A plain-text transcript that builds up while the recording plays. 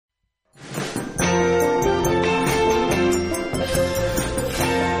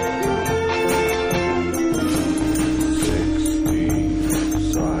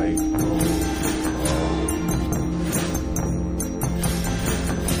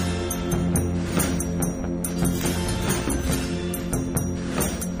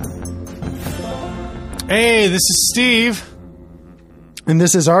Hey, this is Steve. And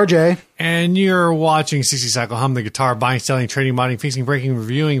this is RJ. And you're watching 60 Cycle Hum, the guitar buying, selling, trading, modding, fixing, breaking,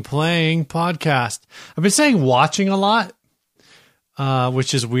 reviewing, playing podcast. I've been saying watching a lot,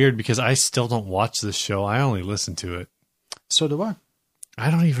 which is weird because I still don't watch this show. I only listen to it. So do I. I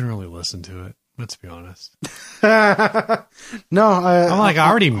don't even really listen to it. Let's be honest. No, I'm like, I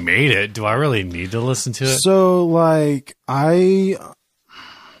already made it. Do I really need to listen to it? So, like, I'd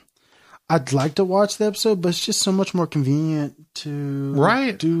like to watch the episode, but it's just so much more convenient to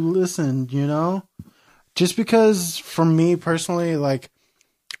listen, you know? Just because, for me personally, like,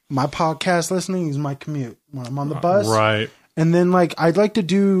 my podcast listening is my commute when I'm on the bus. Right. And then, like, I'd like to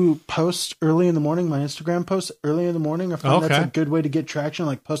do posts early in the morning, my Instagram posts early in the morning. I find that's a good way to get traction,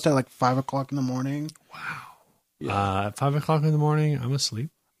 like, post at, like, 5 o'clock in the morning. Wow. Yeah. At 5 o'clock in the morning, I'm asleep.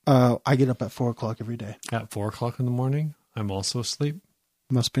 I get up at 4 o'clock every day. At 4 o'clock in the morning, I'm also asleep.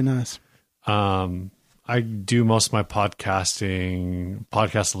 Must be nice. I do most of my podcast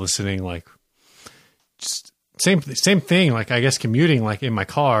listening, like just same thing. Like I guess commuting, like in my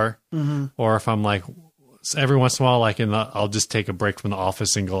car, or if I'm like every once in a while, like I'll just take a break from the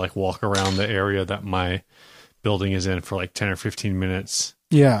office and go like walk around the area that my building is in for like 10 or 15 minutes.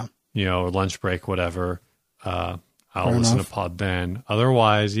 Yeah, you know, or lunch break, whatever. I'll listen to pod then.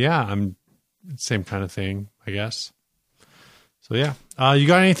 Otherwise, yeah, I'm same kind of thing, I guess. So yeah, you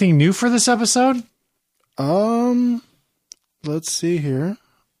got anything new for this episode? Let's see here.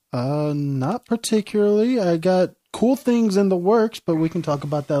 Not particularly. I got cool things in the works, but we can talk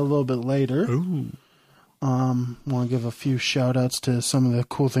about that a little bit later. Ooh. Want to give a few shout outs to some of the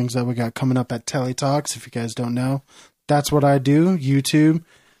cool things that we got coming up at TeleTalks. If you guys don't know, that's what I do. YouTube,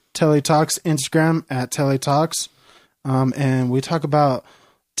 TeleTalks, Instagram at TeleTalks. And we talk about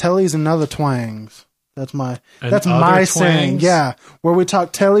tellies and other twangs. That's my saying. Yeah, where we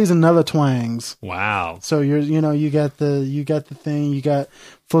talk tellies and other twangs. Wow. So you got the thing, you got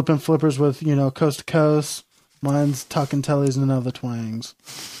flipping flippers with, coast to coast. Mine's talking tellies and other twangs.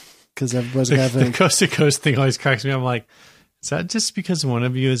 Because everybody's got the coast to coast thing always cracks me up. I'm like, is that just because one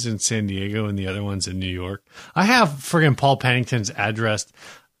of you is in San Diego and the other one's in New York? I have friggin' Paul Pennington's address.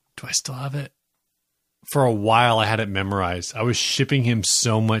 Do I still have it? For a while, I had it memorized. I was shipping him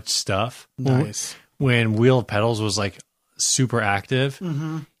so much stuff. Nice. When Wheel of Pedals was like super active,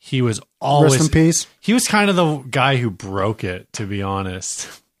 he was always... Rest in peace. He was kind of the guy who broke it, to be honest,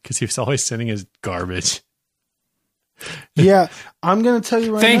 because he was always sending his garbage. Yeah, I'm going to tell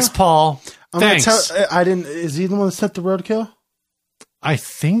you right Thanks, now. Paul. Thanks. Is he the one that sent the roadkill? I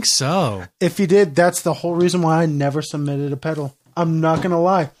think so. If he did, that's the whole reason why I never submitted a pedal. I'm not going to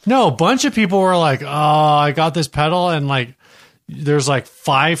lie. No, a bunch of people were like, oh, I got this pedal, and like, there's like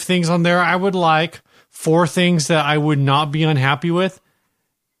 5 things on there I would like, 4 things that I would not be unhappy with.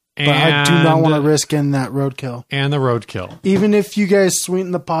 But I do not want to risk in that roadkill. And the roadkill. Even if you guys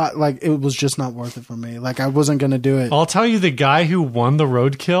sweeten the pot, like, it was just not worth it for me. Like, I wasn't going to do it. I'll tell you, the guy who won the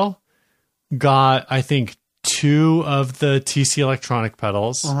roadkill got, I think, 2 of the TC electronic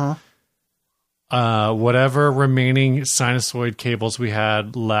pedals. Whatever remaining Sinasoid cables we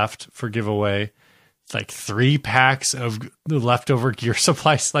had left for giveaway. Like 3 packs of the leftover gear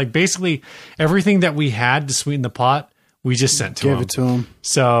supplies. Like basically everything that we had to sweeten the pot, we just sent to him. Give it to him.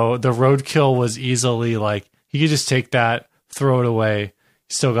 So the roadkill was easily like, he could just take that, throw it away.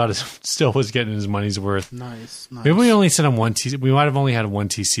 Still was getting his money's worth. Nice. Maybe we only sent him 1 TC. We might have only had 1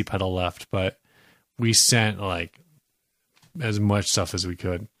 TC pedal left, but we sent like as much stuff as we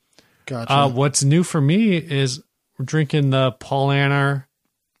could. Gotcha. What's new for me is we're drinking the Paul Anner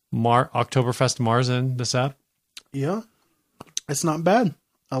Oktoberfest Marzen this app. Yeah, it's not bad.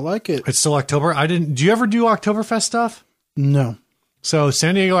 I like it. It's still October. Do you ever do Oktoberfest stuff? No. So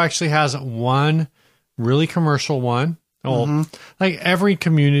San Diego actually has one really commercial one. Oh, like every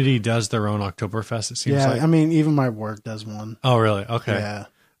community does their own Oktoberfest. It seems like. I mean, even my work does one. Oh, really? Okay. Yeah.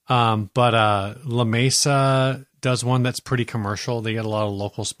 But La Mesa does one that's pretty commercial. They get a lot of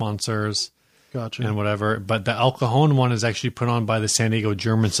local sponsors. Gotcha. And whatever. But the El Cajon one is actually put on by the San Diego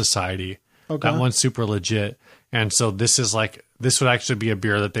German Society. Okay. That one's super legit. And so this would actually be a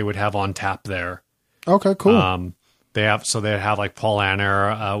beer that they would have on tap there. Okay, cool. They'd have like Paul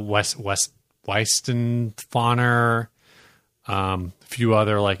Anner, Weistenfahner, a few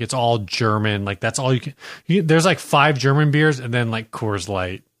other, like, it's all German. Like, that's all you can. There's like 5 German beers and then like Coors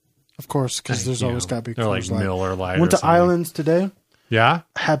Light. Of course, because there's always got to be Coors Light. They're like Miller Lite. Went to Islands today. Yeah.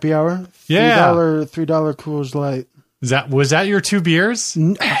 Happy hour. $3 Coors Light. Was that your 2 beers?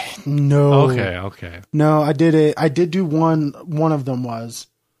 No. Okay. No, I did it. I did do one. One of them was.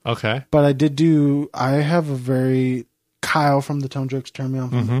 Okay. But I have a very Kyle from the Tone Jokes turned me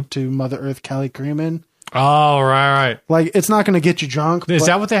on to Mother Earth Cali Creamin'. Oh, right. Like, it's not going to get you drunk. Is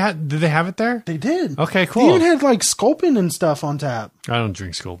that what they had? Did they have it there? They did. Okay, cool. They even had like Sculpin and stuff on tap. I don't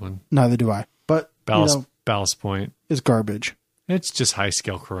drink Sculpin. Neither do I. But Ballast Point is garbage. It's just high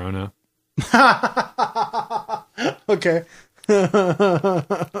scale Corona. Okay.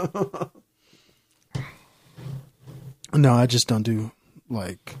 No, I just don't do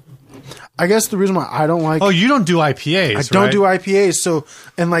like. I guess the reason why I don't like. Oh, you don't do IPAs. I don't do IPAs. So,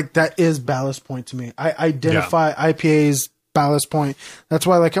 and like that is Ballast Point to me. I identify IPAs Ballast Point. That's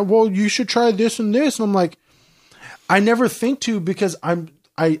why, like, well, you should try this and this. And I'm like, I never think to because I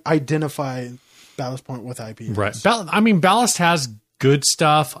identify Ballast Point with IPAs. Right. Ballast has good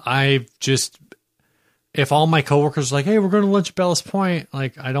stuff. If all my coworkers are like, hey, we're going to lunch at Ballast Point,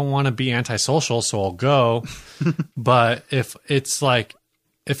 like, I don't want to be antisocial, so I'll go. But if it's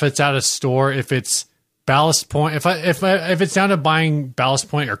at a store, if it's Ballast Point, if it's down to buying Ballast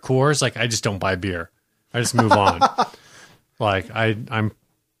Point or Coors, like, I just don't buy beer. I just move on. Like, I do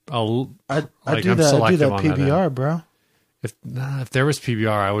that PBR, bro. If there was PBR,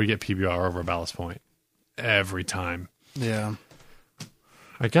 I would get PBR over Ballast Point every time. Yeah.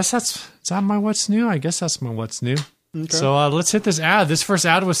 I guess is that my what's new? I guess that's my what's new. Okay. So let's hit this ad. This first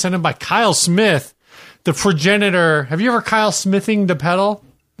ad was sent in by Kyle Smith, the progenitor. Have you ever Kyle Smithing the pedal?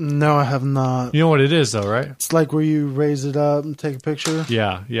 No, I have not. You know what it is, though, right? It's like where you raise it up and take a picture.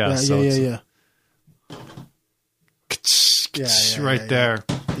 Yeah. Yeah. Right there.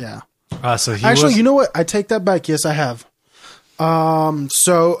 Yeah. So you know what? I take that back. Yes, I have. Kyle,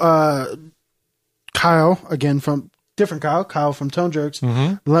 again from different Kyle from Tone Jerks,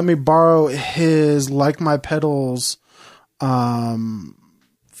 let me borrow his Like My Pedals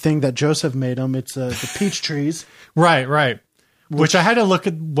thing that Joseph made him. It's the peach trees. Right. Which I had to look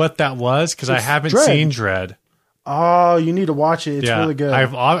at what that was because I haven't seen Dread. Oh, you need to watch it. It's really good.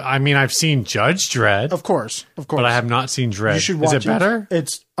 I've seen Judge Dredd. Of course. But I have not seen Dread. You should watch it. Is it better?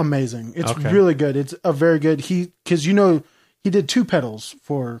 It's amazing. It's really good. It's a very good. Because he did two pedals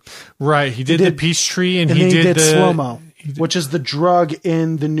for. Right. He did the Peachtree and he did the slow-mo, which is the drug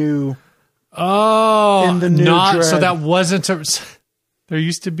in the new. Oh, in the new Dread. So that wasn't. There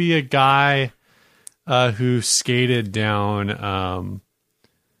used to be a guy who skated down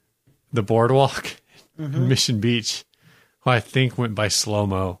the boardwalk in Mission Beach, who I think went by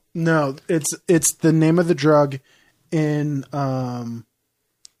slow-mo. No, it's the name of the drug in.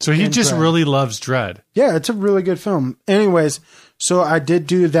 So he just really loves Dread. Yeah, it's a really good film. Anyways, so I did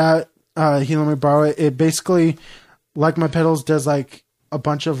do that. He let me borrow it. It basically, Like My Pedals, does like a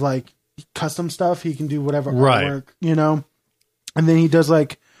bunch of like custom stuff. He can do whatever artwork, and then he does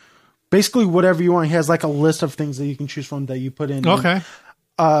like basically whatever you want. He has like a list of things that you can choose from that you put in. Okay.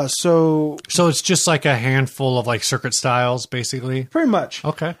 So it's just like a handful of like circuit styles, basically. Pretty much.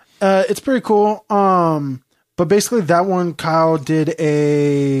 Okay. It's pretty cool. But basically that one, Kyle did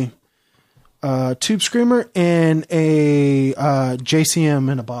a Tube Screamer and a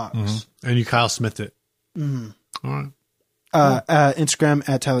JCM in a box. And you Kyle Smith it. All right. Instagram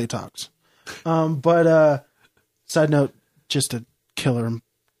at TeleTalks. But side note, just a killer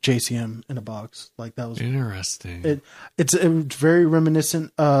JCM in a box. Like that was interesting. It's very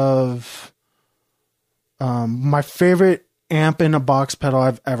reminiscent of my favorite amp in a box pedal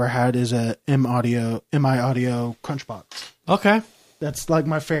I've ever had is a MI Audio Crunchbox. Okay. That's like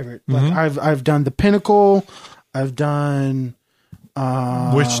my favorite. Like I've done the Pinnacle. I've done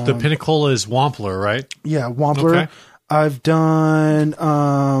which the Pinnacle is Wampler, right? Yeah, Wampler. Okay. I've done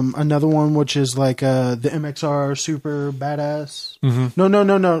another one which is like the MXR Super Badass.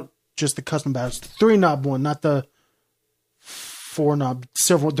 No. Just the custom badass. The 3-knob one, not the 4-knob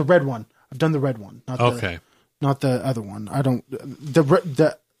silver. The red one. I've done the red one. Not the other one. I don't.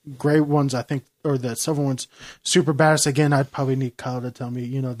 The gray ones, I think, or the silver ones, Super Badass. Again, I'd probably need Kyle to tell me.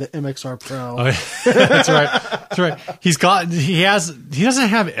 The MXR Pro. Oh, yeah. That's right. He doesn't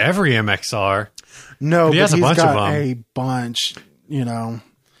have every MXR. No, but he has a bunch of them. A bunch.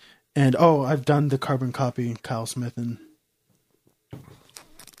 And I've done the carbon copy, Kyle Smith, and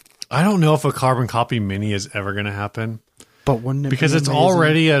I don't know if a carbon copy mini is ever going to happen. But wouldn't it because be it's amazing?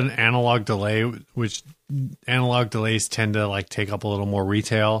 Already an analog delay, which analog delays tend to like take up a little more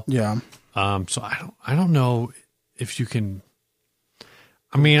retail. Yeah. So I don't know if you can.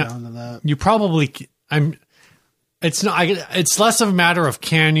 I mean, you probably. It's not. It's less of a matter of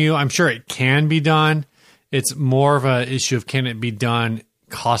can you. I'm sure it can be done. It's more of an issue of can it be done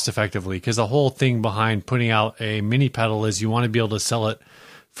cost effectively, because the whole thing behind putting out a mini pedal is you want to be able to sell it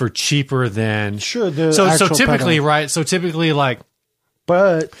for cheaper than so typically pedal. Right, so typically like,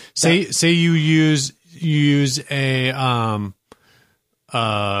 but say you use a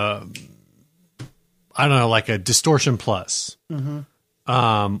I don't know, like a Distortion Plus,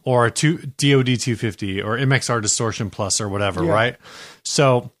 or a DoD 250 or MXR Distortion Plus or whatever, right?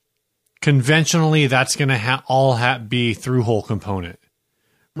 So conventionally, that's going to be through hole component,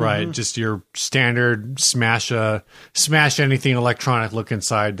 right? Just your standard smash anything electronic look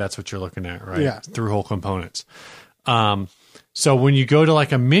inside. That's what you're looking at, right? Yeah. Through hole components. So when you go to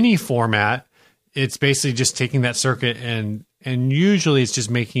like a mini format, it's basically just taking that circuit and usually it's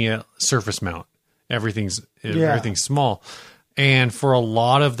just making it surface mount. Everything's small. And for a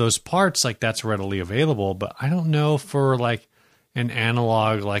lot of those parts, like that's readily available, but I don't know for like an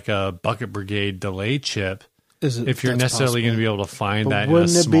analog, like a Bucket Brigade delay chip, if you're necessarily going to be able to find that.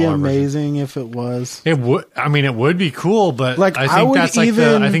 Wouldn't it be amazing if it was? It would. I mean, it would be cool, but like I think that's like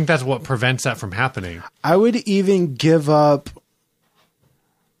I think that's what prevents that from happening. I would even give up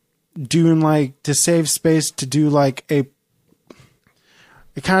doing like to save space to do like it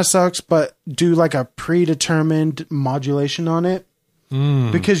kind of sucks, but do like a predetermined modulation on it.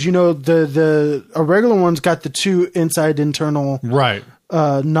 Because the a regular one's got the two inside internal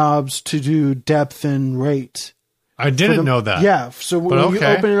knobs to do depth and rate. I didn't know that. Yeah, so when you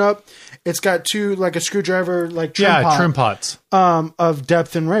open it up, it's got two like a screwdriver like trim pots of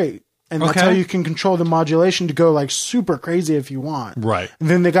depth and rate, and that's how you can control the modulation to go like super crazy if you want. Right. And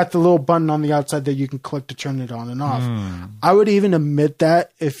then they got the little button on the outside that you can click to turn it on and off. I would even admit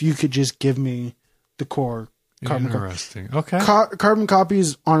that if you could just give me the core. Interesting. Okay. Carbon copy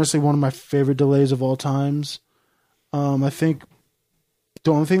is honestly one of my favorite delays of all times. I think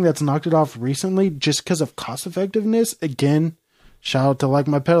the only thing that's knocked it off recently, just because of cost effectiveness, again, shout out to Like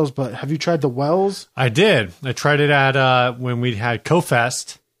My Pedals, but have you tried the Wells? I did. I tried it at when we had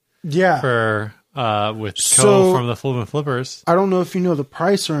CoFest. Yeah. For with Co from the Flippin' Flippers. I don't know if you know the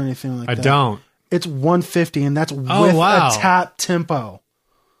price or anything like that. I don't. It's $150, and that's with a tap tempo.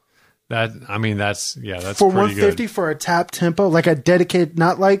 That's for pretty $150 good. for a tap tempo, like a dedicated,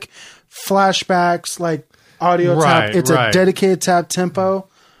 not like flashbacks, like audio tap. It's a dedicated tap tempo.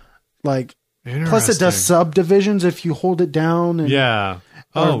 Like, plus it does subdivisions if you hold it down and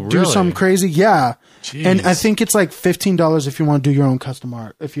do something crazy. Yeah, jeez. And I think it's like $15 if you want to do your own custom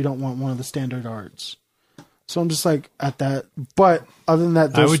art. If you don't want one of the standard arts. So I'm just like at that. But other than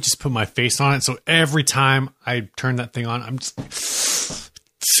that, I would just put my face on it. So every time I turn that thing on, I'm just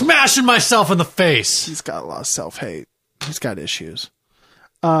smashing myself in the face. He's got a lot of self-hate. He's got issues.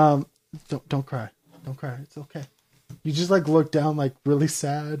 Don't cry. Don't cry. It's okay. You just like look down like really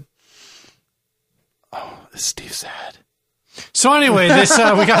sad. Oh, is Steve sad? So anyway, this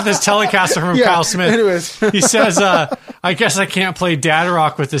we got this Telecaster from Kyle Smith. Anyways. He says, I guess I can't play dad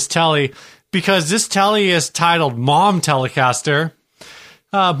rock with this Tele because this Tele is titled Mom Telecaster.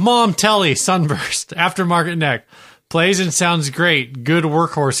 Mom Tele Sunburst Aftermarket neck. Plays and sounds great. Good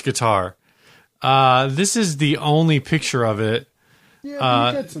workhorse guitar. This is the only picture of it. Yeah,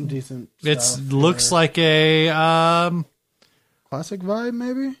 you get some decent stuff. It looks like a classic vibe,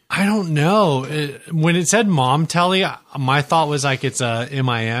 maybe? I don't know. When it said Mom Tele, my thought was like it's a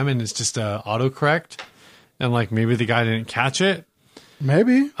MIM and it's just a autocorrect. And like maybe the guy didn't catch it.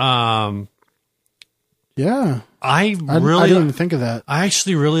 Maybe. Yeah. I didn't even think of that. I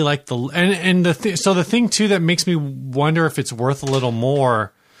actually really like so the thing too that makes me wonder if it's worth a little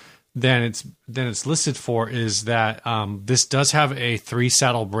more than it's listed for is that this does have a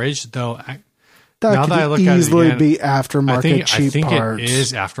 3-saddle bridge, though. That could easily be aftermarket cheap parts. It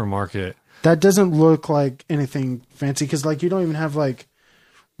is aftermarket. That doesn't look like anything fancy because like you don't even have like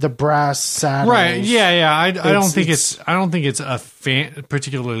the brass saddles. Right? Yeah. I don't think it's a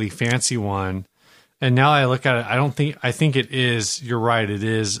particularly fancy one. And now I look at it, I think it is, you're right, it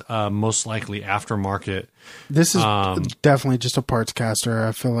is most likely aftermarket. This is definitely just a parts caster,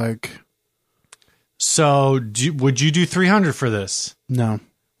 I feel like. So would you do 300 for this? No.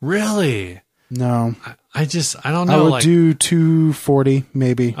 Really? No. I don't know. I would do 240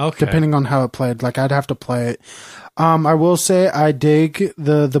 maybe, depending on how it played. Like I'd have to play it. I will say I dig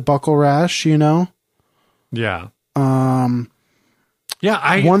the buckle rash, Yeah. One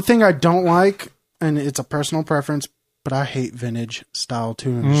thing I don't like, and it's a personal preference, but I hate vintage style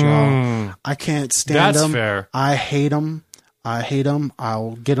tuners, y'all. I can't stand them. That's fair. I hate them.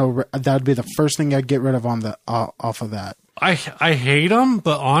 I'll get that'd be the first thing I'd get rid of on the off of that. I hate them,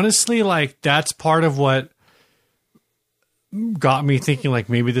 but honestly, like that's part of what got me thinking like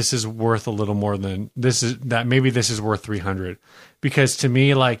maybe this is worth a little more than maybe this is worth 300, because to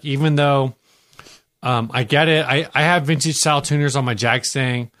me, like even though I get it, I have vintage style tuners on my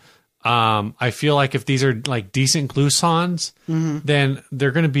Jag-Stang. I feel like if these are like decent glussons, then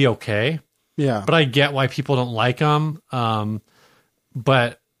they're going to be okay. Yeah. But I get why people don't like them.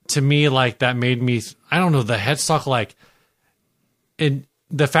 But to me, like that made me, I don't know, the headstock, like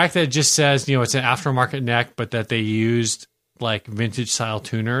the fact that it just says, it's an aftermarket neck, but that they used like vintage style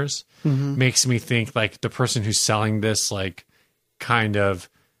tuners makes me think like the person who's selling this, like kind of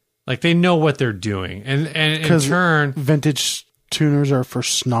like they know what they're doing. And in turn, vintage tuners are for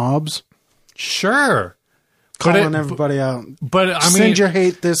snobs. Sure. Calling everybody out. But I mean, send your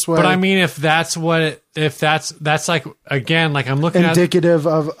hate this way. But I mean, if that's like, again, like I'm looking indicative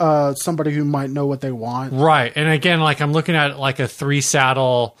of somebody who might know what they want. Right. And again, like I'm looking at like a 3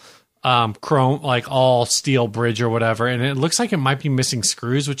 saddle, chrome, like all steel bridge or whatever. And it looks like it might be missing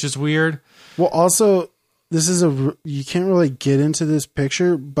screws, which is weird. Well, also this is you can't really get into this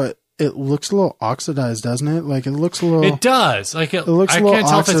picture, but it looks a little oxidized, doesn't it? Like it looks a little, it does. Like it looks I a little can't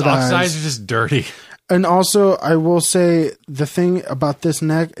tell oxidized. if it's oxidized or just dirty. And also, I will say the thing about this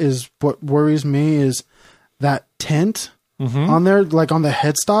neck is what worries me is that tint on there, like on the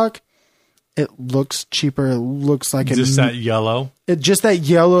headstock. It looks cheaper. It looks like just that yellow. Just that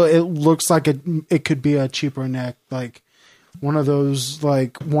yellow. It looks like it could be a cheaper neck, like one of those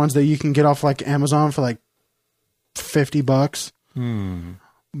like ones that you can get off like Amazon for like $50.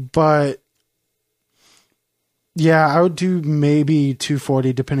 But yeah, I would do maybe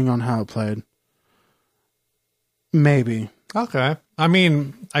 $240 depending on how it played. Maybe. Okay. I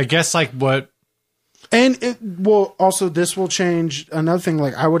mean, I guess like what... And it will also, this will change another thing.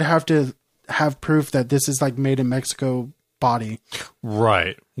 Like I would have to have proof that this is like made in Mexico body.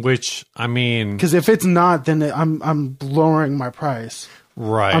 Right. Which, I mean... Because if it's not, then I'm lowering my price.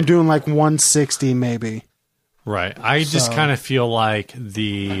 Right. I'm doing like $160 maybe. Right. I just kind of feel like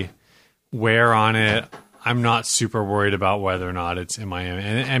the wear on it... I'm not super worried about whether or not it's in Miami,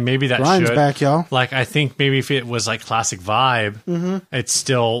 and maybe that Ryan's should. Back, y'all. Like I think maybe if it was like classic vibe, it's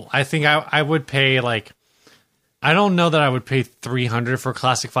still. I think I would pay like. I don't know that I would pay $300 for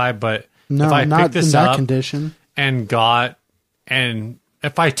classic vibe, but no, if I not picked this in that up condition and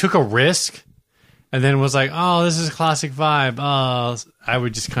if I took a risk, and then was like, oh, this is classic vibe, I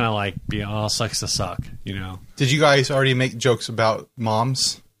would just kind of like be, oh, sucks to suck, Did you guys already make jokes about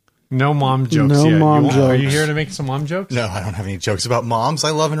moms? No mom jokes no yet. Mom jokes. Are you here to make some mom jokes? No, I don't have any jokes about moms. I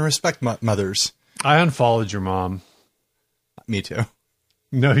love and respect mothers. I unfollowed your mom. Me too.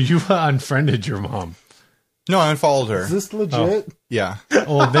 No, you unfriended your mom. No, I unfollowed her. Is this legit? Yeah.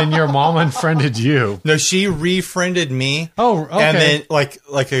 Well, then your mom unfriended you. No, she refriended me. Oh, okay. And then like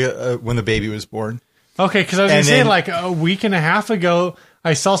when the baby was born. Okay, because I was going to say like a week and a half ago,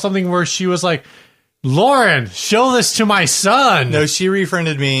 I saw something where she was like, Lauren, show this to my son. No, she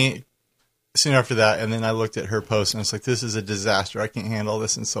refriended me soon after that, and then I looked at her post, and I was like, this is a disaster. I can't handle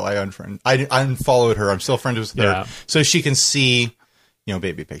this, and so I unfollowed her. I'm still friends with her, so she can see,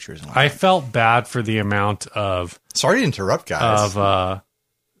 baby pictures. And all I that. felt bad for the amount of... Sorry to interrupt, guys.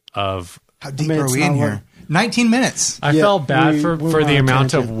 Of how deep are we in here? 19 minutes. I felt bad for we're the on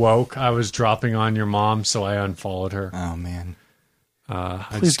amount tangent. of woke I was dropping on your mom, so I unfollowed her. Oh, man.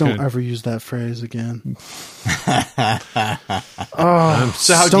 Please don't ever use that phrase again. So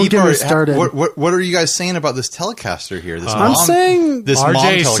how don't deep get are me started. What are you guys saying about this Telecaster here? This I'm saying this mom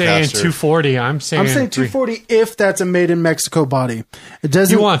RJ's saying Telecaster. 240. I'm saying 240 if that's a made in Mexico body. It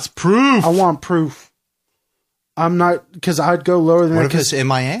doesn't. He wants proof. I want proof. I'm not, because I'd go lower than What that. if it's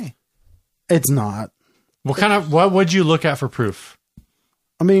MIA? It's not. What would you look at for proof?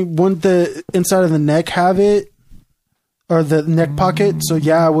 I mean, wouldn't the inside of the neck have it? Or the neck pocket? So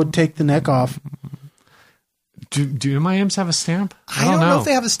yeah, I would take the neck off. Do MIMs have a stamp? I don't know if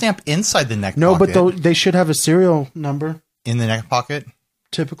they have a stamp inside the neck pocket. No, but they should have a serial number. In the neck pocket?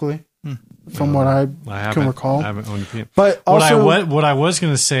 Typically. From what I can recall. I haven't owned a But also... What I was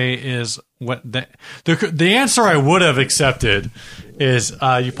going to say is the answer I would have accepted is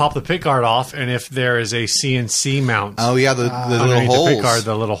you pop the pick guard off, and if there is a CNC mount... Oh, yeah, the little underneath holes. the pick guard,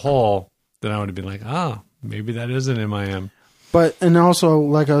 the little hole, then I would have been like, maybe that is an MIM. But, and also,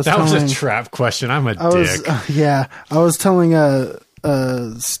 like I was that telling... was a trap question. I'm a dick. I was telling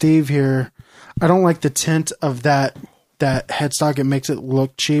Steve here, I don't like the tint of that headstock. It makes it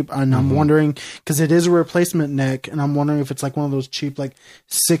look cheap. And I'm wondering, because it is a replacement neck, and I'm wondering if it's like one of those cheap, like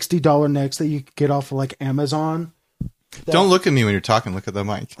 $60 necks that you could get off of like Amazon. Don't look at me when you're talking. Look at the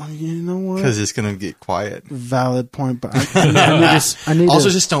mic. Oh, you know what? Because it's going to get quiet. Valid point, but I need also,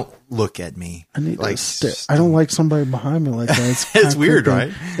 to, just don't look at me. I need to stare. I don't like somebody behind me like that. It's weird, creepy.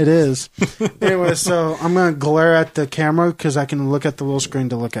 right? It is. Anyway, so I'm going to glare at the camera because I can look at the little screen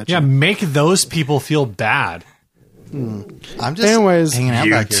to look at you. Yeah, make those people feel bad. I'm just Anyways, hanging out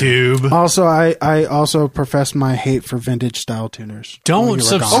back here. YouTube. Also, I also profess my hate for vintage style tuners. Don't When you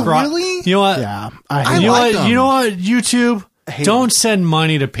were gone. subscribe. Oh, really? You know what? Yeah, I You know like what? them. You know what? YouTube. Don't send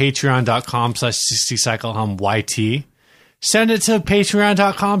money to patreon.com/60cyclehumyt. Send it to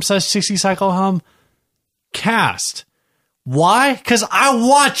patreon.com/60cyclehumcast. Why? Because I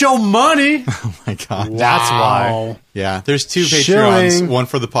want your money. Oh my God. Wow. That's why. Yeah, there's 2 Shilling. Patreons, one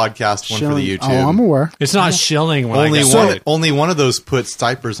for the podcast, one for the YouTube. Oh, I'm aware. It's not shilling when only I get one. paid. Only one of those puts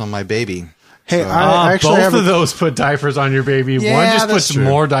diapers on my baby. Hey, I actually both have of those put diapers on your baby. Yeah, One just that's puts true.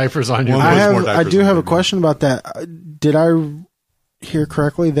 more diapers on your One baby. puts more I diapers do on have a baby. question about that. Did I hear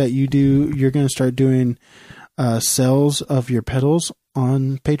correctly that you're going to start doing sales of your pedals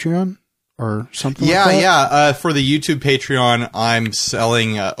on Patreon or something? Yeah, like that? yeah. For the YouTube Patreon, I'm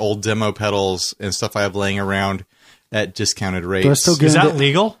selling old demo pedals and stuff I have laying around at discounted rates. Do I still get Is in that the,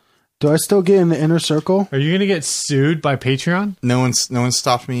 legal? Do I still get in the inner circle? Are you going to get sued by Patreon? No one's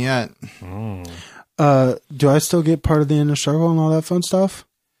stopped me yet. Do I still get part of the inner circle and all that fun stuff?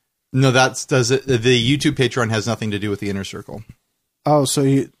 No, does it. The YouTube Patreon has nothing to do with the inner circle. Oh, so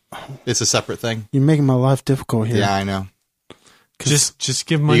It's a separate thing. you're making my life difficult here. Yeah, I know. Just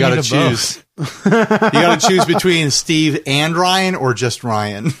give money You got to to choose. both. You got to choose between Steve and Ryan or just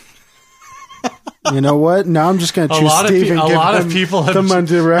Ryan. You know what? Now I'm just going to A choose lot of Steve and give people the money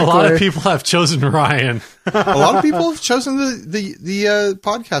directly. a lot of people have chosen Ryan. A lot of people have chosen the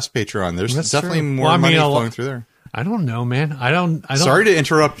podcast Patreon. There's That's definitely true. more Well, I mean, money a lot- flowing through there. I don't know, man. I don't. Sorry to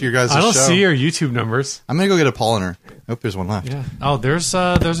interrupt your guys' I don't show. see your YouTube numbers. I'm gonna go get a polliner. I hope there's one left. Yeah. Oh, there's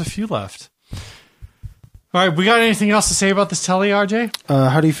a few left. All right, we got anything else to say about this Tele, RJ?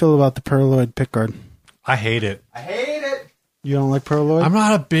 How do you feel about the Perloid pickguard? I hate it. I hate it. You don't like Perloid? I'm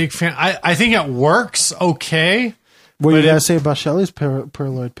not a big fan. I think it works okay. What do you but guys say about Shelly's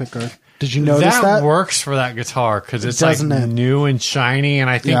Perloid pickguard? Did you notice that? works for that guitar because it's like Doesn't it? new and shiny, and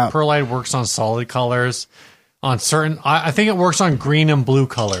I think Yeah. Perlite works on solid colors. On certain, I think it works on green and blue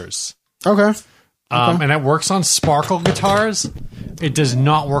colors. Okay. And it works on sparkle guitars. It does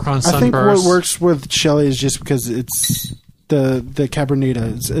not work on sunburst. I think what works with Shelly is just because it's the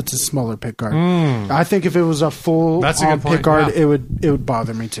Cabernita. It's a smaller pickguard. I think if it was a full That's a good point, pickguard, yeah. it would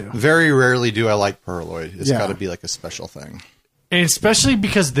bother me too. Very rarely do I like Perloid. It's Yeah. got to be like a special thing. And especially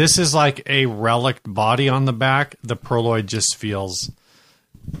because this is like a relic body on the back, the Perloid just feels.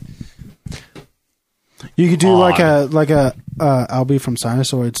 You could do Odd. like a Albie from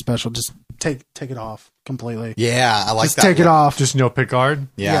Sinasoid special. Just take it off completely. Yeah, I like Just that. take it look. off. Just no pickguard.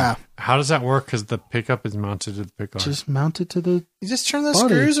 Yeah. How does that work? Because the pickup is mounted to the pickguard. Just mount it to the You just turn the Body.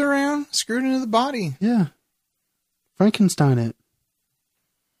 screws around, screw it into the body. yeah. Frankenstein it.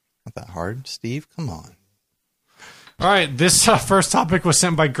 Not that hard, Steve. Come on. All right, this first topic was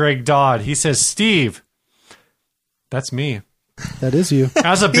sent by Greg Dodd. He says, Steve, that's me. That is you.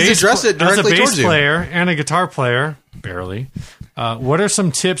 As a addressed it as a directly bass towards you. player and a guitar player, barely, what are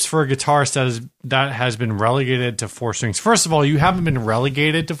some tips for a guitarist that has been relegated to 4 strings? First of all, you haven't been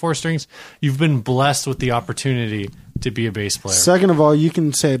relegated to 4 strings. You've been blessed with the opportunity to be a bass player. Second of all, you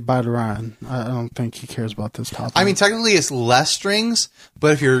can say bye to Ryan. I don't think he cares about this topic. I mean, technically, it's less strings,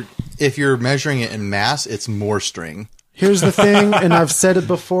 but if you're measuring it in mass, it's more string. Here's the thing, and I've said it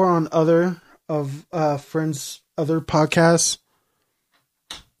before on other friends' other podcasts.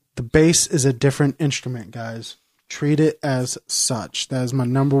 The bass is a different instrument, guys. Treat it as such. That is my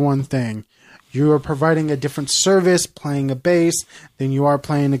number one thing. You are providing a different service playing a bass than you are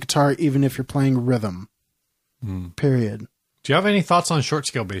playing a guitar, even if you're playing rhythm. Period. Do you have any thoughts on short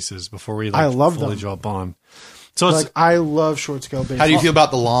scale basses before we I love fully them. jump on? So it's Like, I love short scale bass. How do you feel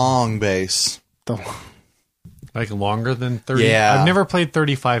about the long bass? like longer than 30. Yeah. I've never played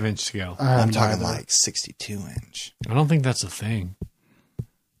 35-inch scale. I'm talking like 62-inch. I don't think that's a thing.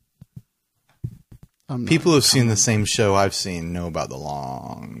 People who've seen the same show I've seen know about the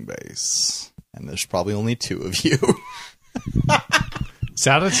long bass, and there's probably only 2 of you. Is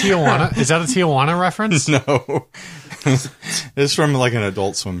that a Tijuana? Is that a Tijuana reference? No, it's from like an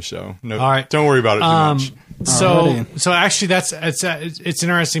Adult Swim show. No, All right. don't worry about it too much. So actually, it's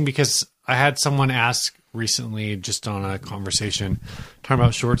interesting because I had someone ask recently, just on a conversation, talking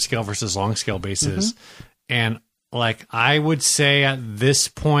about short scale versus long scale basses, and like I would say at this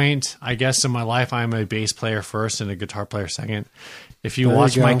point, I guess in my life, I'm a bass player first and a guitar player second. If you There you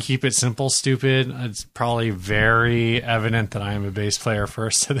watch my go. Keep It Simple Stupid, it's probably very evident that I am a bass player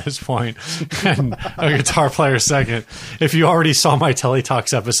first at this point and a guitar player second. If you already saw my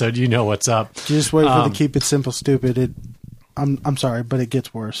TeleTalks episode, you know what's up. Just wait for the keep it simple, stupid. I'm sorry, but it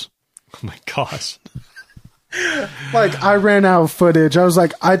gets worse. Oh my gosh. Like, I ran out of footage. I was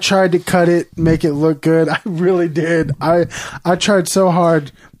like, I tried to cut it, make it look good. I really did. I tried so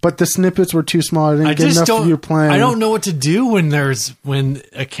hard, but the snippets were too small. I didn't get enough of you playing. I don't know what to do when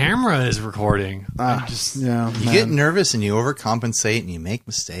a camera is recording. You get nervous and you overcompensate and you make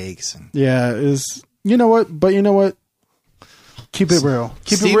mistakes. And yeah, you know what? But you know what? Keep it real.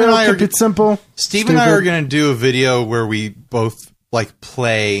 Keep it simple. Steve and I are going to do a video where we both like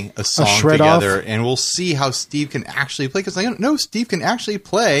play a song together, and we'll see how Steve can actually play. Because I don't know, Steve can actually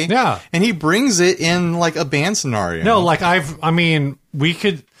play. Yeah, and he brings it in like a band scenario. No, like we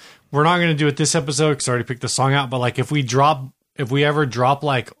could. We're not going to do it this episode because I already picked the song out. But like, if we ever drop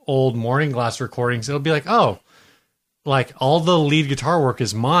like old Morning Glass recordings, it'll be like, oh, like all the lead guitar work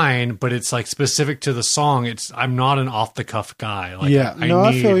is mine, but it's like specific to the song. I'm not an off the cuff guy. Like,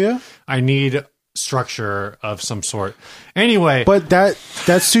 I feel you. I need structure of some sort. Anyway, but that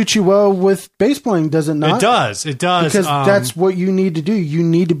suits you well with bass playing, does it not? It does because that's what you need to do. You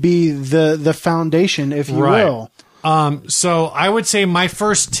need to be the foundation, if you will. So I would say my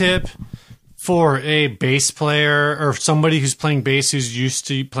first tip for a bass player or somebody who's playing bass who's used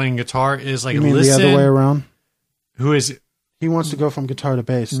to playing guitar is like, listen. The other way around? He wants to go from guitar to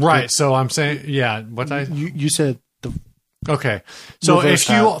bass. Right. So I'm saying, you said the. Okay. So if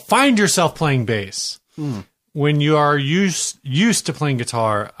you find yourself playing bass, when you are used to playing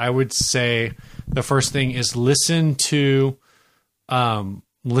guitar, I would say the first thing is listen to the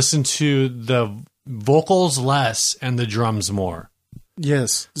vocals less and the drums more.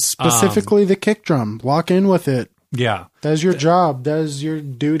 Yes. Specifically the kick drum. Lock in with it. Yeah. That's your job. That is your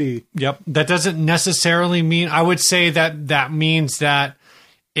duty. Yep. That doesn't necessarily mean, I would say that means that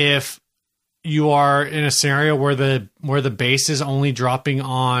if you are in a scenario where the bass is only dropping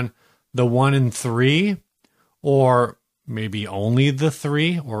on the 1 and 3, or maybe only the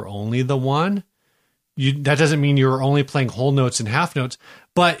 3 or only the 1, that doesn't mean you're only playing whole notes and half notes.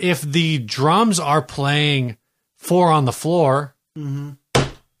 But if the drums are playing 4 on the floor,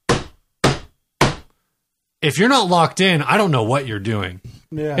 if you're not locked in, I don't know what you're doing.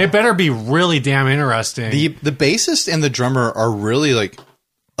 Yeah. It better be really damn interesting. The bassist and the drummer are really like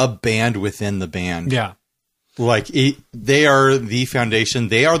a band within the band. Yeah. Like they are the foundation.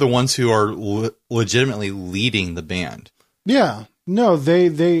 They are the ones who are legitimately leading the band. Yeah. No,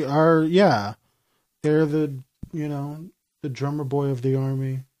 they are. Yeah. They're the drummer boy of the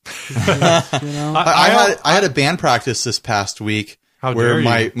army. I had a band practice this past week. Where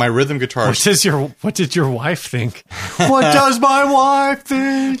my rhythm guitarist... What did your wife think? What does my wife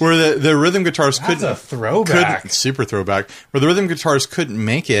think? Where the rhythm guitarist couldn't... That's a throwback. Super throwback. Where the rhythm guitarist couldn't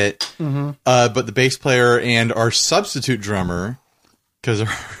make it, but the bass player and our substitute drummer, because our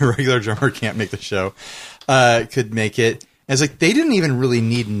regular drummer can't make the show, could make it. And it's like, they didn't even really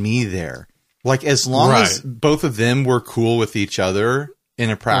need me there. Like, as long as both of them were cool with each other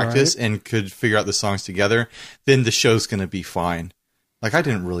in a practice and could figure out the songs together, then the show's going to be fine. Like, I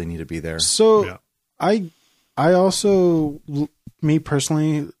didn't really need to be there. So, I also, me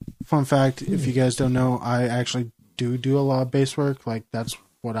personally, fun fact, if you guys don't know, I actually do a lot of bass work. Like, that's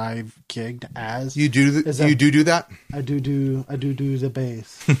what I've gigged as. You do that? I do the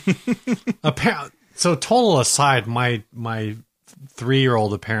bass. So, total aside, my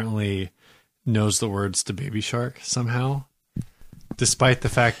 3-year-old apparently knows the words to Baby Shark somehow. Despite the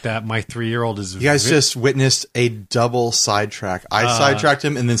fact that my 3-year-old is... You guys just witnessed a double sidetrack. I sidetracked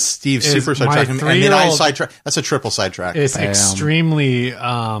him, and then Steve super sidetracked him, and then I sidetracked... That's a triple sidetrack. It's extremely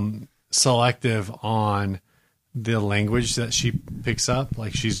selective on the language that she picks up.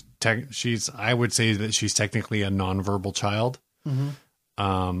 Like, she's I would say that she's technically a nonverbal child.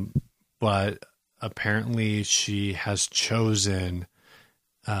 But apparently she has chosen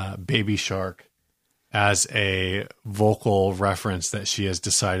Baby Shark as a vocal reference that she has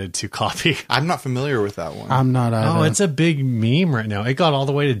decided to copy. I'm not familiar with that one. I'm not either. Oh, it's a big meme right now. It got all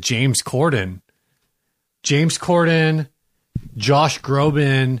the way to James Corden. James Corden, Josh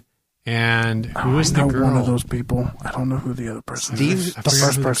Groban, and who is the girl? One of those people. I don't know who the other person is. The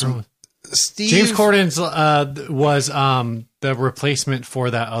first person. James Corden's was the replacement for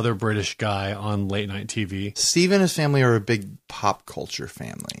that other British guy on late night TV. Steve and his family are a big pop culture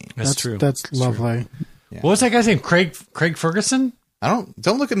family. That's true. That's lovely. Yeah. What was that guy's name? Craig Ferguson?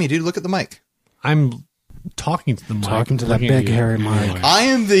 Don't look at me, dude. Look at the mic. I'm talking to the mic. Talking to that big hairy mic. I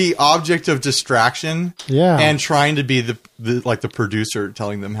am the object of distraction. Yeah. And trying to be the producer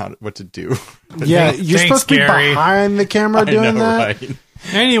telling them what to do. Yeah, you're supposed to be behind the camera doing that. Right?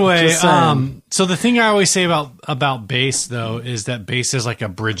 Anyway, so the thing I always say about bass though is that bass is like a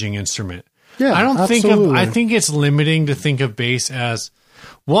bridging instrument. Yeah, I think it's limiting to think of bass as,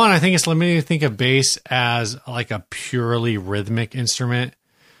 One, I think it's limiting to think of bass as like a purely rhythmic instrument.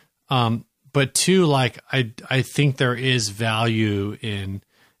 But two, like I think there is value in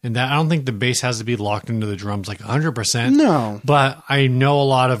that. I don't think the bass has to be locked into the drums like 100%. No. But I know a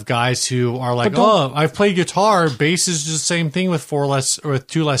lot of guys who are like, oh, I've played guitar. Bass is just the same thing with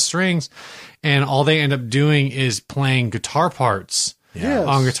two less strings. And all they end up doing is playing guitar parts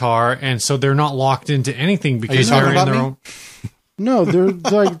on guitar. And so they're not locked into anything because they're in their own. No,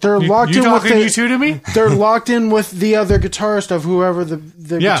 they're locked in with you two to me? They're locked in with the other guitarist of whoever the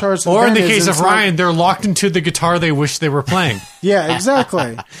guitarist. Or in the case of Ryan, they're locked into the guitar they wish they were playing. Yeah,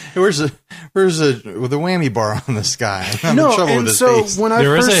 exactly. Where's the whammy bar on this guy? I'm in trouble with his bass.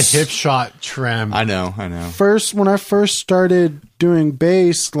 There is a hip shot trim. I know. When I first started doing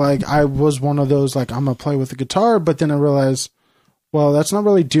bass, like I was one of those like I'm gonna play with the guitar, but then I realized, well, that's not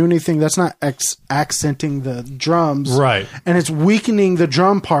really doing anything. That's not accenting the drums. Right. And it's weakening the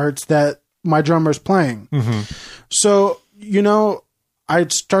drum parts that my drummer's playing. Mm-hmm. So, I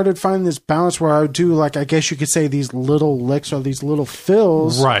started finding this balance where I would do, like, I guess you could say these little licks or these little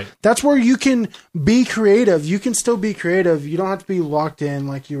fills. Right. That's where you can be creative. You can still be creative. You don't have to be locked in,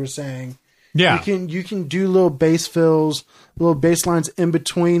 like you were saying. Yeah. You can do little bass fills, little bass lines in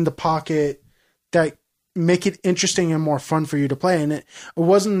between the pocket that make it interesting and more fun for you to play. And it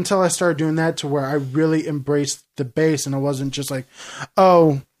wasn't until I started doing that to where I really embraced the bass, and I wasn't just like,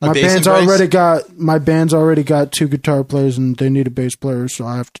 oh, my band's already got two guitar players and they need a bass player, so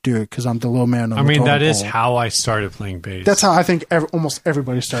I have to do it because I'm the low man on the totem that is pole. how I started playing bass. That's how I think almost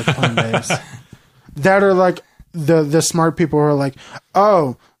everybody starts playing bass. That are like the smart people who are like,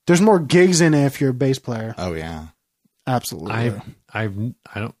 oh, there's more gigs in it if you're a bass player. Oh yeah, absolutely.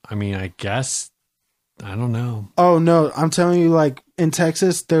 I guess. I don't know. Oh, no. I'm telling you, like, in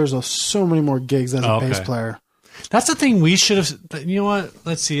Texas, there's so many more gigs as a bass player. That's the thing we should have... You know what?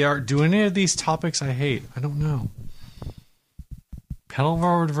 Let's see. Do any of these topics I hate? I don't know.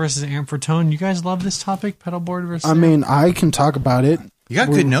 Pedalboard versus amp for tone. You guys love this topic? Pedalboard versus amp? I mean, I can talk about it. You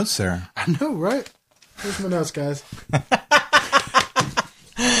got good notes there. I know, right? Here's my notes, guys.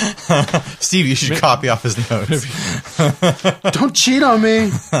 Steve, you should copy off his notes. Don't cheat on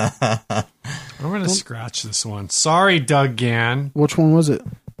me. I'm going to scratch this one. Sorry, Doug Gann. Which one was it?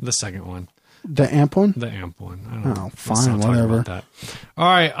 The second one. The amp one? The amp one. I don't know. Fine, whatever. All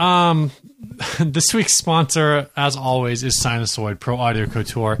right. This week's sponsor, as always, is Sinasoid Pro Audio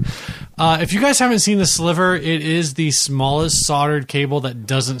Couture. If you guys haven't seen the Sliver, it is the smallest soldered cable that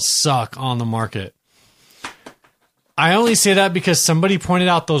doesn't suck on the market. I only say that because somebody pointed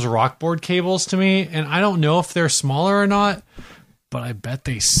out those rockboard cables to me, and I don't know if they're smaller or not, but I bet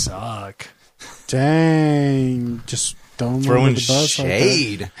they suck. Dang. Just don't throwing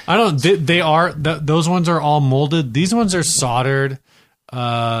shade. Like I don't. They are. Those ones are all molded. These ones are soldered.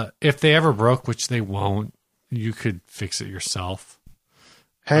 If they ever broke, which they won't, you could fix it yourself.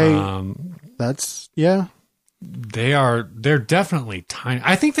 Hey, yeah. They're definitely tiny.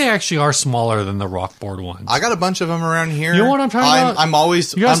 I think they actually are smaller than the rockboard ones. I got a bunch of them around here. You know what I'm talking about? I'm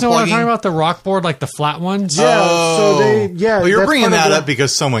always. You guys know what I'm talking about? The rockboard, like the flat ones. Yeah. Well, you're bringing that up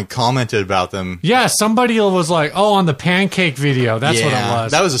because someone commented about them. Yeah, somebody was like, "Oh, on the pancake video." That's what it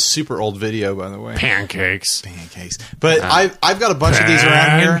was. That was a super old video, by the way. Pancakes. But I've got a bunch of these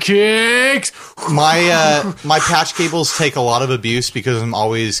around here. Pancakes. My patch cables take a lot of abuse because I'm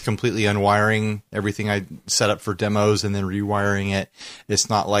always completely unwiring everything I set up for demos and then rewiring it. It's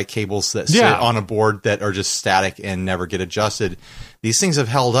not like cables that sit on a board that are just static and never get adjusted. These things have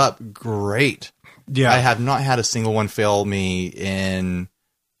held up great. Yeah. I have not had a single one fail me in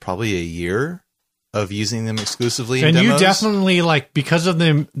probably a year of using them exclusively in demos. You definitely, like, because of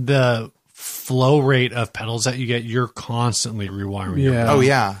the flow rate of pedals that you get, you're constantly rewiring your pedals. Oh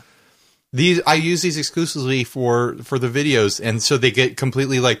yeah. I use these exclusively for the videos, and so they get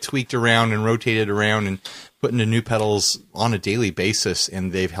completely like tweaked around and rotated around and put into new pedals on a daily basis,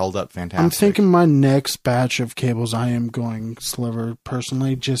 and they've held up fantastic. I'm thinking my next batch of cables, I am going Sliver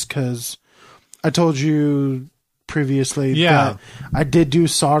personally, just because I told you previously that I did do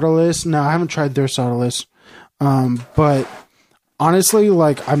solderless. Now, I haven't tried their solderless, but honestly,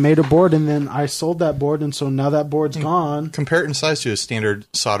 like, I made a board and then I sold that board, and so now that board's gone. Compare it in size to a standard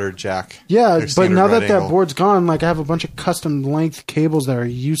soldered jack. Yeah, but now that board's gone, like, I have a bunch of custom length cables that are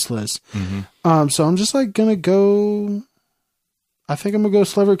useless. Mm-hmm. So I'm just like gonna go. I think I'm gonna go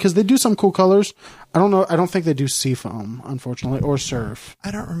Sliver because they do some cool colors. I don't know. I don't think they do seafoam, unfortunately, or surf.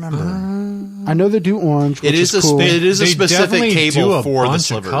 I don't remember. I know they do orange. Which is cool. It is a specific cable for the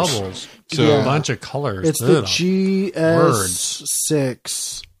Slivers. Colors. So a bunch of colors. It's the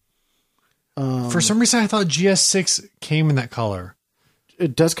GS6. For some reason, I thought GS6 came in that color.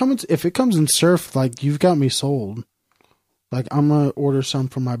 it does come in, if it comes in surf, like you've got me sold. Like I'm gonna order some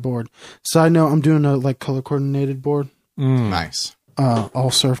for my board. Side note, I'm doing a like color coordinated board. Nice.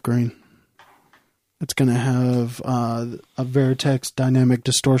 All surf green. It's gonna have a Vertex dynamic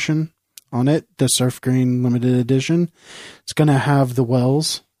distortion on it. The surf green limited edition. It's gonna have the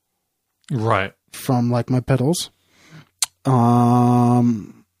wells, right, from like my pedals.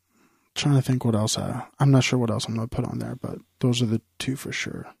 Trying to think what else. I'm not sure what else I'm gonna put on there, but those are the two for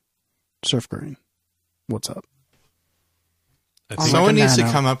sure. Surf green. What's up? Someone needs to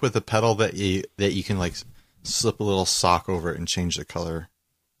come up with a pedal that you can like slip a little sock over it and change the color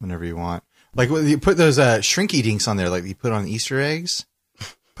whenever you want. Like you put those shrinky dinks on there, like you put on Easter eggs.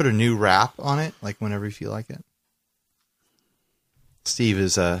 Put a new wrap on it, like whenever you feel like it. Steve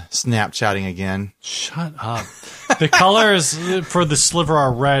is Snapchatting again. Shut up. The colors for the Sliver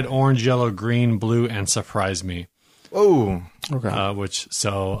are red, orange, yellow, green, blue, and surprise me. Oh, okay.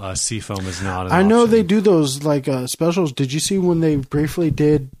 Seafoam is not an I know option. they do those like specials. Did you see when they briefly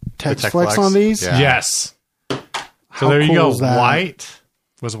did text flex on these? Yeah. Yes. So there you go. White.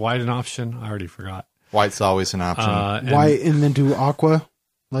 Was white an option? I already forgot. White's always an option. White and then do aqua.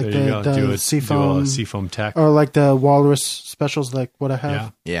 Like the seafoam tech. Or like the walrus specials like what I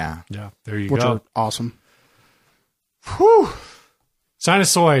have. Yeah. There you Which go. are awesome. Whew.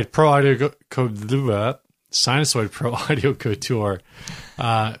 Sinasoid Pro Audio Sinasoid Pro Audio Couture.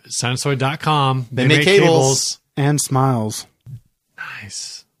 Sinasoid.com. They make cables. And smiles.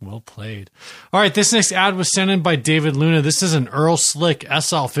 Nice. Well played. All right. This next ad was sent in by David Luna. This is an Earl Slick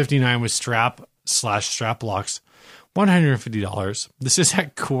SL59 with strap locks. $150. This is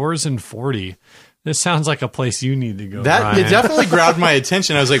at Coors and 40. This sounds like a place you need to go. It definitely grabbed my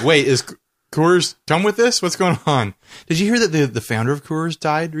attention. I was like, wait, is Coors done with this? What's going on? Did you hear that the founder of Coors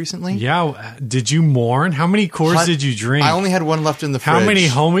died recently? Yeah. Did you mourn? How many Coors did you drink? I only had one left in the fridge.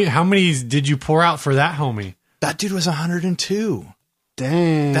 How many did you pour out for that homie? That dude was 102.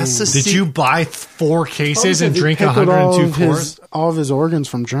 Dang. Did you buy 4 cases and drink 102 Coors? All of his organs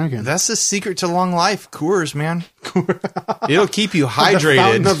from drinking. That's the secret to long life. Coors, man. It'll keep you hydrated. The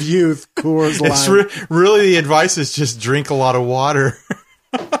fountain of youth, Coors Light. It's really the advice is just drink a lot of water.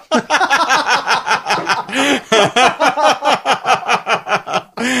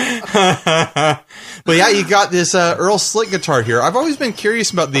 But yeah, you got this Earl Slick guitar here. I've always been curious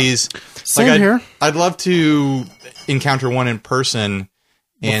about these. Same here. I'd love to encounter one in person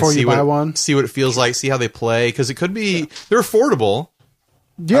and see what it feels like, see how they play, because it could be they're affordable.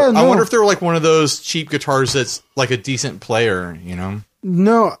 Yeah, I wonder if they're like one of those cheap guitars that's like a decent player, you know?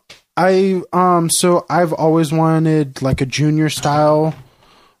 No, so I've always wanted like a junior style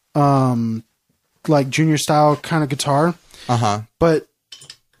kind of guitar. But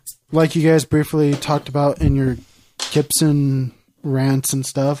like you guys briefly talked about in your Gibson rants and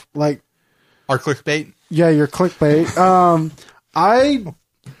stuff, like our clickbait. Yeah, your clickbait.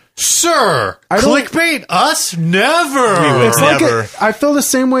 Clickbait us? Never. It's like I feel the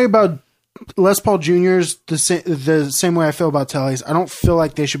same way about Les Paul Juniors. The same way I feel about Teles. I don't feel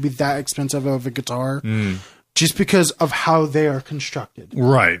like they should be that expensive of a guitar, just because of how they are constructed.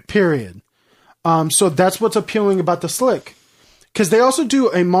 Right. Period. So that's what's appealing about the Slick, because they also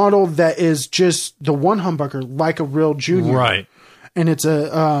do a model that is just the one humbucker, like a real Junior. Right. And it's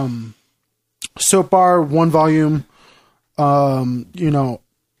a soap bar, one volume,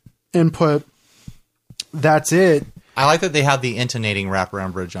 input. That's it. I like that they have the intonating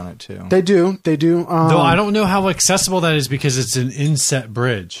wraparound bridge on it too. They do. Though I don't know how accessible that is because it's an inset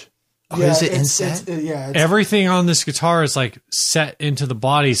bridge. Is it inset? Everything on this guitar is like set into the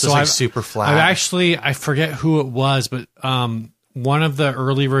body, so it's like super flat. I forget who it was, but one of the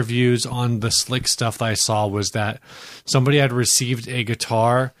early reviews on the Slick stuff that I saw was that somebody had received a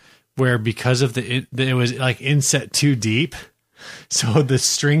guitar where because of it was like inset too deep, so the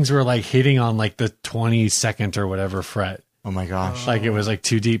strings were like hitting on like the 22nd or whatever fret. Oh my gosh! Like it was like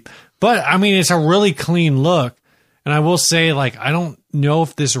too deep. But I mean, it's a really clean look, and I will say, like, I don't know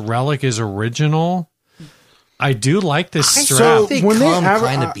if this relic is original. I do like this strap. So they when come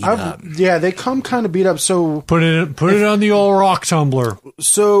kind of beat up. Yeah, they come kind of beat up. So put it on the old rock tumbler.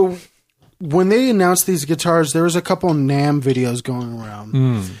 So when they announced these guitars, there was a couple NAMM videos going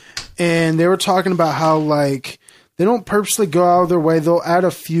around, and they were talking about how like they don't purposely go out of their way. They'll add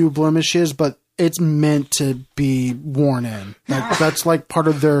a few blemishes, but it's meant to be worn in. Like that's like part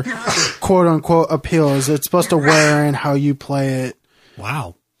of their quote unquote appeal. Is it's supposed to wear in how you play it.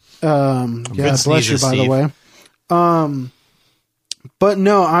 Wow. Yeah, bless you, by the way. But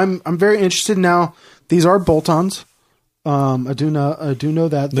no, I'm very interested now. These are bolt-ons. I do know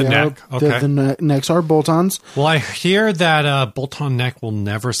that The neck. Okay. The necks are bolt-ons. Well, I hear that bolt-on neck will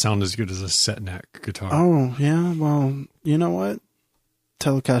never sound as good as a set neck guitar. Oh yeah, well, you know what?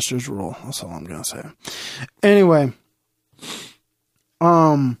 Telecasters rule. That's all I'm gonna say. Anyway,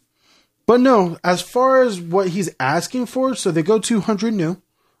 but no, as far as what he's asking for, so they go 200 new.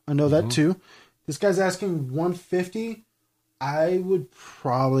 I know that too. This guy's asking 150. I would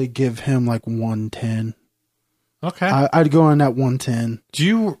probably give him like 110. Okay. I'd go on that 110. Do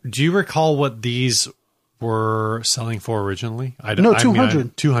you recall what these were selling for originally? No,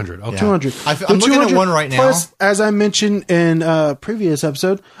 200. 200. Okay. 200. I'm looking at one right now. Plus, as I mentioned in a previous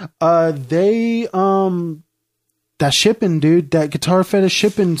episode, they that shipping, dude, that Guitar Fetish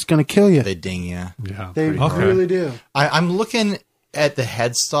shipping is gonna kill you. They ding you. Yeah. They really do. I'm looking at the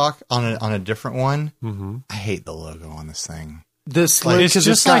headstock on a different one. Mm-hmm. I hate the logo on this thing. This Slick, it's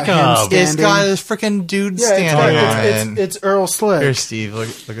just like it's got a freaking dude standing on it. It's Earl Slick. Here, Steve, look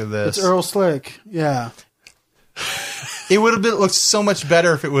at this. It's Earl Slick. Yeah. It would have looked so much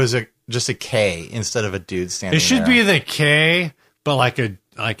better if it was just a K instead of a dude standing. It should there. be the K, but like a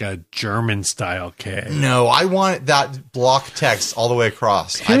German style K. No, I want that block text all the way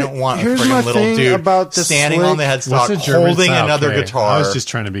across. I don't want a here's my freaking little thing dude about the standing Slick. on the headstock What's a German holding style another K? guitar. I was just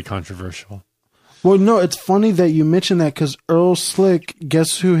trying to be controversial. Well, no, it's funny that you mentioned that because Earl Slick,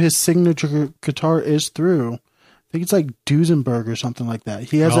 guess who his signature guitar is through? I think it's like Duesenberg or something like that.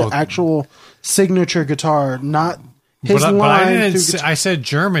 He has an actual signature guitar, not his line. But I said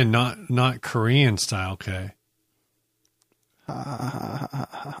German, not Korean style K.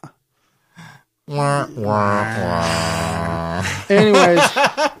 Anyways,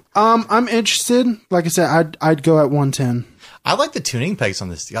 I'm interested. Like I said, I'd go at 110. I like the tuning pegs on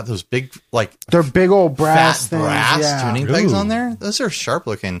this. You got those big, like they're big old brass fat things. brass tuning pegs on there. Those are sharp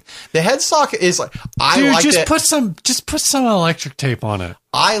looking. The headstock is like put some electric tape on it.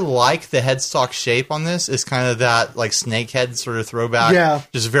 I like the headstock shape on this. It's kind of that like snakehead sort of throwback. Yeah,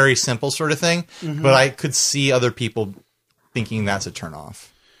 just very simple sort of thing. Mm-hmm. But I could see other people thinking that's a turnoff.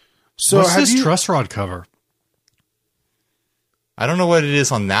 So what's this truss rod cover? I don't know what it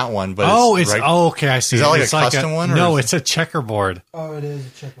is on that one, but okay, I see. Is that like it's a custom one? No, it's a checkerboard. Oh, it is a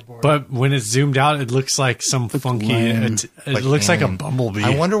checkerboard. But when it's zoomed out, it looks like some funky. It looks like a bumblebee.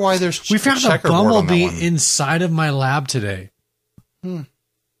 I wonder why there's. We found a bumblebee inside of my lab today.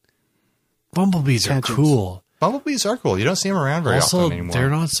 Bumblebees are cool. Bumblebees are cool. You don't see them around very often anymore.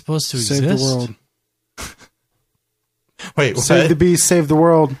 They're not supposed to save exist. The world. Wait, what? Save the bees, save the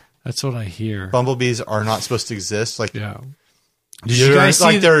world. That's what I hear. Bumblebees are not supposed to exist. Like, yeah. Did you guys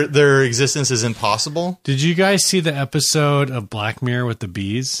see their existence is impossible? Did you guys see the episode of Black Mirror with the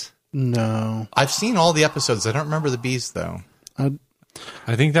bees? No. I've seen all the episodes. I don't remember the bees, though. I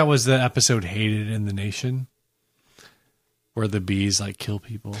think that was the episode Hated in the Nation, where the bees like kill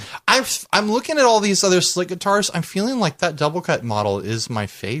people. I'm looking at all these other Slick guitars. I'm feeling like that double cut model is my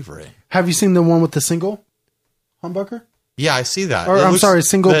favorite. Have you seen the one with the single humbucker? Yeah, I see that.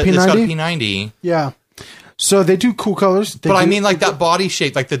 Single P90? It's got P90. Yeah. So they do cool colors. I mean like that body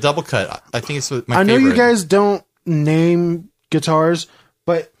shape, like the double cut. I think it's my favorite. I know you guys don't name guitars,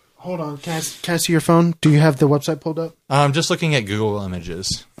 but hold on. Can I see your phone? Do you have the website pulled up? I'm just looking at Google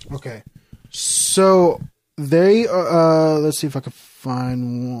Images. Okay. So they let's see if I can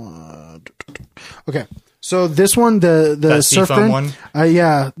find one. Okay. So this one, the Surfer one?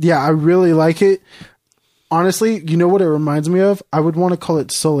 Yeah, I really like it. Honestly, you know what it reminds me of? I would want to call it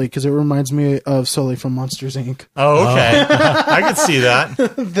Sully because it reminds me of Sully from Monsters, Inc. Oh, okay. I could see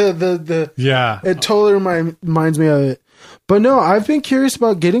that. Yeah. It totally reminds me of it. But no, I've been curious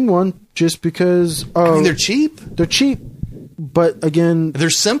about getting one just because... I mean, they're cheap. They're cheap. But again... They're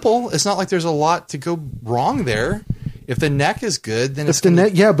simple. It's not like there's a lot to go wrong there. If the neck is good, then it's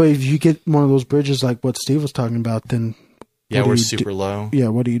neck... Yeah, but if you get one of those bridges like what Steve was talking about, then... Yeah, we're super low. Yeah,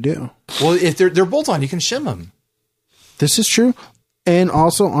 what do you do? Well, if they're bolt-on, you can shim them. This is true. And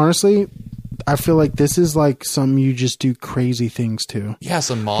also, honestly, I feel like this is like something you just do crazy things to. Yeah,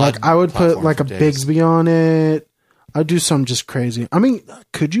 some mod. Like I would put like a Bigsby on it. I'd do something just crazy. I mean,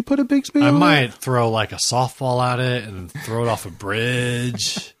 could you put a Bigsby on it? I might throw like a softball at it and throw it off a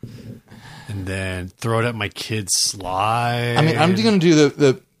bridge. And then throw it at my kid's slide. I mean, I'm going to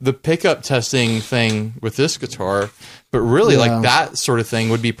do the pickup testing thing with this guitar, but really, like that sort of thing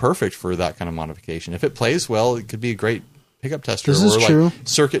would be perfect for that kind of modification. If it plays well, it could be a great pickup tester, this is or true. Like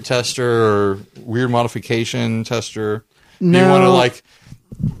circuit tester, or weird modification tester. No. You want to like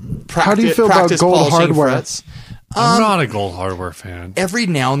how do you feel about gold hardware? Frets. I'm not a Gold Hardware fan. Every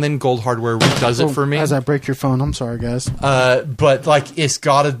now and then, Gold Hardware does it for me. As I break your phone, I'm sorry, guys. But like, it's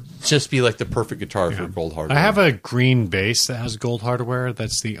got to just be like the perfect guitar for Gold Hardware. I have a green bass that has Gold Hardware.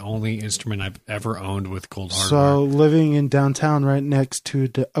 That's the only instrument I've ever owned with Gold Hardware. So living in downtown, right next to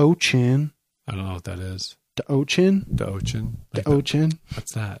the Ocean. I don't know what that is. The Ocean. The Ocean. The Ocean.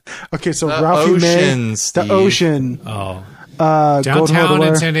 What's that? Okay, so The Ralphie Ocean, May. Steve. The Ocean. Oh. Gold Downtown Hardware.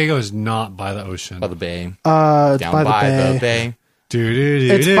 in San Diego is not by the ocean. By the bay. Down Down by the bay.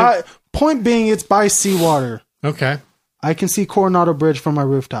 It's by, point being, it's by seawater. Okay. I can see Coronado Bridge from my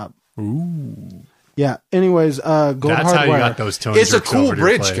rooftop. Ooh. Yeah. Anyways, Gold That's Hardware. how you got those Tony It's a jerks cool over to your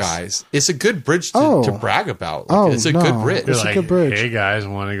bridge, place. guys. It's a good bridge to brag about. Like, it's a good bridge. You're It's a like, good bridge. hey guys,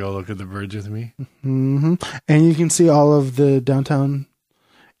 want to go look at the bridge with me? And you can see all of the downtown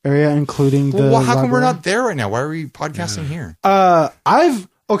area, including the. Well, how come we're library. not there right now? Why are we podcasting here?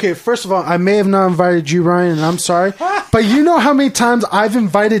 Okay, first of all, I may have not invited you, Ryan, and I'm sorry. But you know how many times I've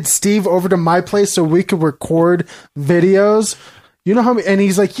invited Steve over to my place so we could record videos? You know how many? And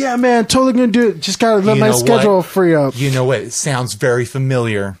he's like, yeah, man, totally going to do it. Just got to let my schedule free up. You know what? It sounds very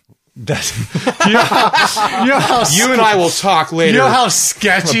familiar. That's, you know how You and I will talk later. You know how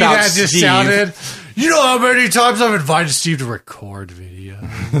sketchy about that just Steve. sounded? You know how many times I've invited Steve to record video?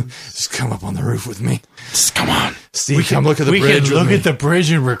 Just come up on the roof with me. Just come on. Steve, come look at the we bridge. can look at the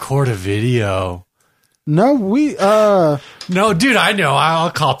bridge and record a video. No, we. No, dude, I know. I'll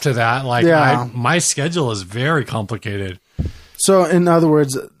cop to that. Like, Yeah. my schedule is very complicated. So, in other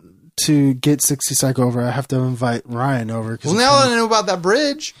words, to get 60 Cycle over, I have to invite Ryan over. Well, now that I know about that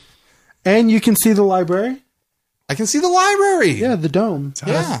bridge, And you can see the library. I can see the library. Yeah, the dome.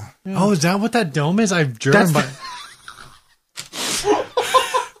 Yeah. Oh, is that what that dome is? I've driven by.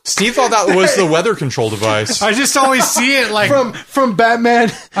 Steve thought that was the weather control device. I just always see it like From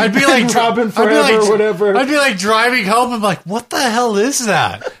Batman. I'd be like Robin Forever or whatever. I'd be like driving home and like, what the hell is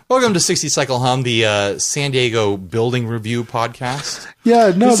that? Welcome to 60 Cycle Hum, the San Diego Building Review podcast.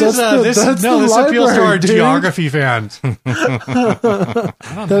 Yeah, no, This that's appeals library, to our dude. geography fans.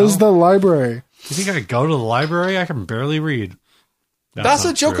 That is the library. You think I could go to the library? I can barely read. That's a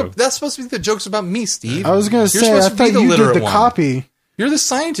not joke. true. That's supposed to be the jokes about me, Steve. I was going to You're say, I supposed to be thought you did literate the one. copy. You're the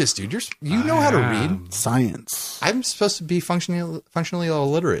scientist, dude. You know how to read. Science. I'm supposed to be functionally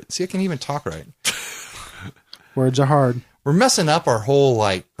illiterate. See, I can't even talk right. Words are hard. We're messing up our whole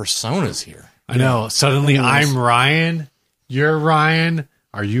like personas here. I know. Suddenly I'm Ryan. You're Ryan.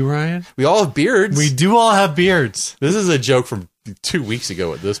 Are you Ryan? We all have beards. We do all have beards. This is a joke from 2 weeks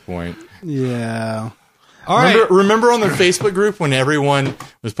ago at this point. Yeah. All right. Remember on the Facebook group when everyone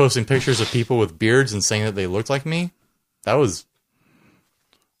was posting pictures of people with beards and saying that they looked like me? That was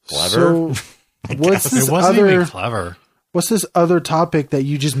clever. So, what's this It wasn't even other? clever. What's this other topic that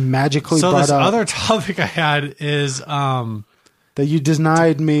you just magically So brought this up other topic I had is that you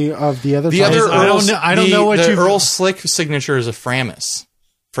denied me of the other? The topic? other I don't Earl's- know- I don't know what the you've- Earl Slick signature is a Framus.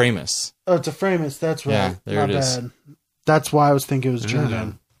 Framus. Oh, it's a Framus. That's right. Yeah, there My it is. bad. That's why I was thinking it was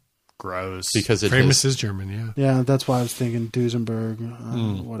German. gross. Because it Famous is- is German, yeah. Yeah, that's why I was thinking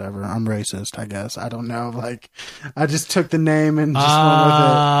Duesenberg. Whatever. I'm racist, I guess. I don't know. Like, I just took the name and just went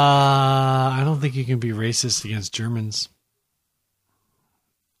I don't think you can be racist against Germans.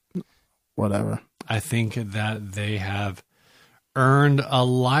 with it. Whatever. I think that they have earned a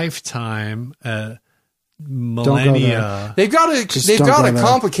lifetime, millennia. They've got a Just they've don't got go a there.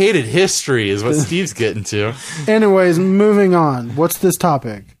 complicated history, is what Steve's getting to. Anyways, moving on. What's this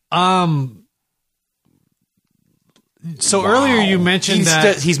topic? So earlier you mentioned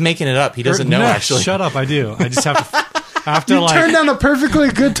He's making it up. He doesn't know No, actually. Shut up! I do. I just have to You like. turned down a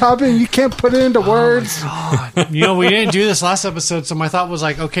perfectly good topic and you can't put it into words. You know, we didn't do this last episode, so my thought was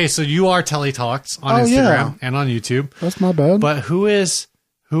like, okay, so you are TeleTalks on Oh, Instagram yeah. and on YouTube, That's my bad. but who is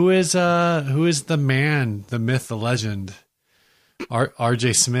the man, the myth, the legend,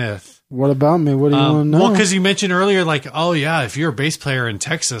 RJ Smith? What about me? What do you want to know? Well, because you mentioned earlier, like, oh yeah, if you're a bass player in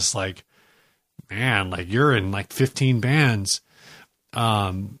Texas, like, man, like you're in like 15 bands.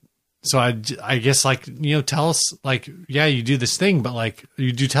 So I guess like, you know, tell us like, yeah, you do this thing, but like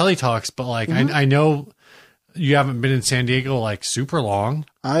you do TeleTalks, but like, I know you haven't been in San Diego like super long.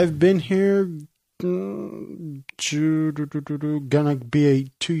 I've been here gonna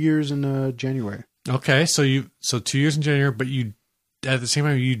be 2 years in January. Okay. So 2 years in January, but you, at the same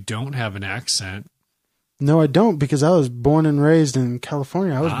time, you don't have an accent. No, I don't, because I was born and raised in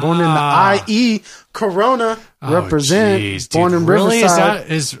California. I was born in the IE Corona represent. Geez, born dude. in Really? Riverside.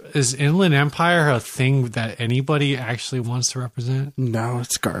 Is Inland Empire a thing that anybody actually wants to represent? No,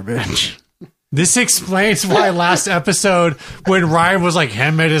 it's garbage. This explains why last episode when Ryan was like,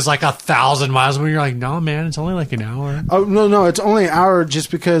 Hemet is like 1,000 miles away, you're like, no, man, it's only like an hour. Oh, no, it's only an hour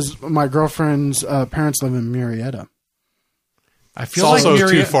just because my girlfriend's parents live in Murrieta. I It's feel like also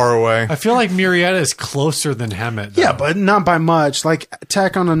too far away. I feel like Murrieta is closer than Hemet. Though. Yeah, but not by much. Like,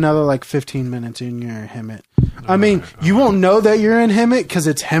 tack on another, like, 15 minutes and you're in Hemet. I mean, you won't know that you're in Hemet because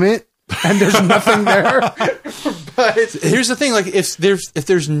it's Hemet and there's nothing there. But here's the thing: like, if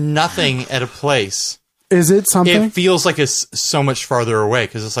there's nothing at a place, is it something? it feels like it's so much farther away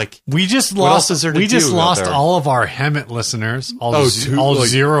because it's like We just What lost. else is there to we just do out lost there? all of our Hemet listeners. All Oh, like-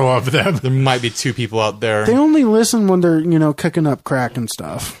 zero of them. there might be 2 people out there. They only listen when they're, cooking up crack and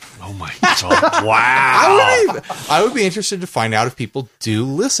stuff. Oh my god! Wow. I would be interested to find out if people do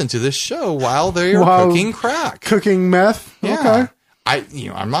listen to this show while they are While- cooking crack. Cooking meth? Yeah. Okay.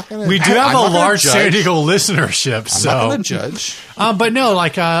 I'm not gonna. We do have I'm a not gonna large judge. San Diego listenership, I'm not so gonna judge. but no,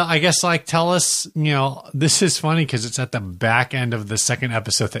 like I guess like tell us, this is funny because it's at the back end of the second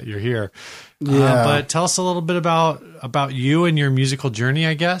episode that you're here. Yeah. But tell us a little bit about you and your musical journey.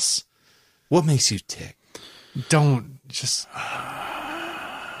 I guess What makes you tick? don't just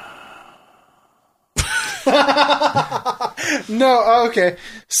No, okay.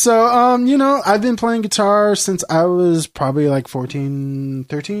 So, I've been playing guitar since I was probably like 14,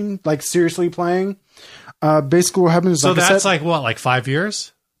 13, like seriously playing. Basically what happened is so like I that's said, like what, like 5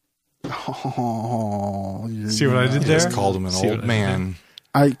 years? oh, See what I did You there? just called him an See old what I man.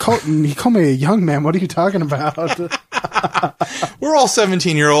 he called me a young man. What are you talking about? We're all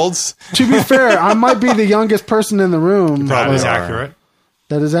 17-year-olds. To be fair, I might be the youngest person in the room. That Probably is are. accurate.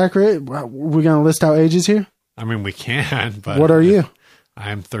 That is accurate. We're going to list out ages here. I mean, we can, but What are you?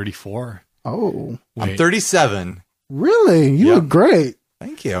 I'm 34. Oh, I'm Wait. 37. really? You look great.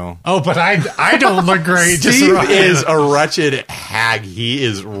 Thank you. Oh, but I don't look great. Just Steve right. is a wretched hag. He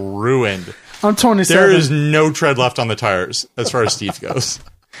is ruined. I'm 27. There is no tread left on the tires as far as Steve goes.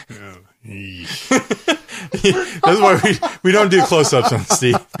 That's why we don't do close-ups on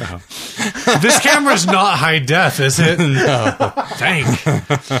Steve. This camera's not high def, is it? No. Thank.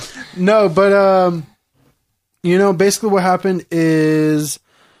 No, but basically what happened is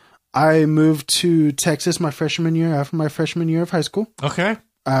I moved to Texas my freshman year after my freshman year of high school. Okay.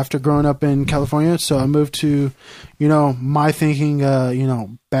 After growing up in California, so I moved to, my thinking,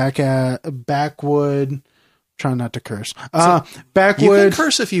 backwood. Trying not to curse. You Backwood. can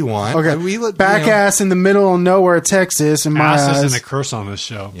curse if you want. Okay. Back ass in the middle of nowhere, Texas. In my Ass eyes. isn't a curse on this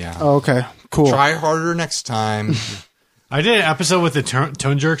show. Yeah. Oh, okay. Cool. Try harder next time. I did an episode with the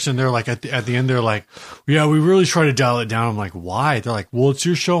Tone Jerks, and they're like, at the end, they're like, yeah, we really try to dial it down. I'm like, why? They're like, well, it's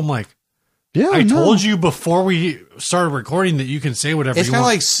your show. I'm like, Yeah. I told you before we started recording that you can say whatever It's you kind of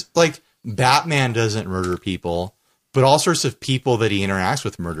want. like Batman doesn't murder people, but all sorts of people that he interacts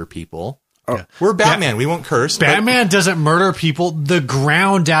with murder people. Yeah. We're Batman. We won't curse. but- Batman doesn't murder people. The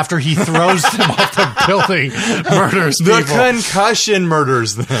ground after he throws them off the building murders people. The concussion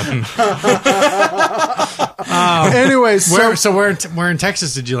murders them. Anyways, so where in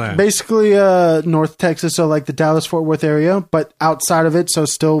Texas did you land? basically North Texas, so like the Dallas-Fort Worth area, but outside of it, so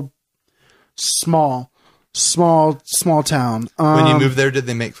still small town. When you moved there, did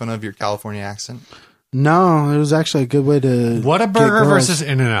they make fun of your California accent? No, it was actually a good way to Whataburger get girls versus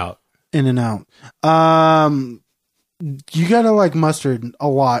In-N-Out. In and Out. You gotta like mustard a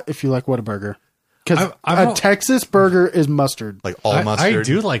lot if you like Whataburger, because I a Texas burger is mustard. Like all I mustard?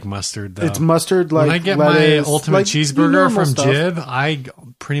 do like mustard, though. It's mustard like when I get lettuce, my ultimate like cheeseburger normal from stuff. Jib, I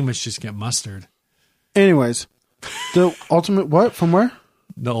pretty much just get mustard. Anyways, the ultimate what from where?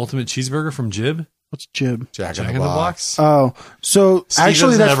 The ultimate cheeseburger from Jib? What's Jib? Jack Jack in in the the Box. Oh, so Steve actually,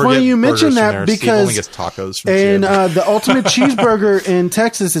 doesn't that's ever funny get you mentioned burgers from that there. Steve only because gets tacos from and Jib. the ultimate cheeseburger in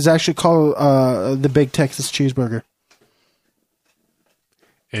Texas is actually called the Big Texas Cheeseburger.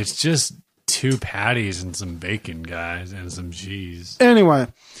 It's just 2 patties and some bacon, guys, and some cheese. Anyway,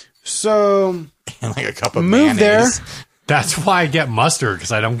 so And like a cup of move mayonnaise. there. That's why I get mustard,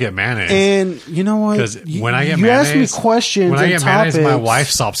 because I don't get mayonnaise. And you know what? Because when I get you mayonnaise, ask me questions when I and get mayonnaise, my topics. wife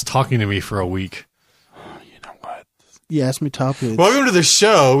stops talking to me for a week. You ask me topics. Welcome to the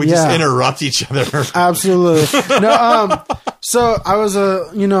show. We just Yeah. interrupt each other. Absolutely. No, so I was a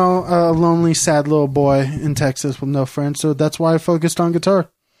lonely, sad little boy in Texas with no friends. So that's why I focused on guitar.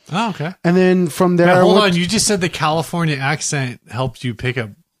 Oh, okay. And then from there, Now, I hold went- on. You just said the California accent helped you pick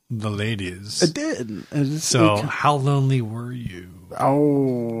up the ladies. It did. So how lonely were you?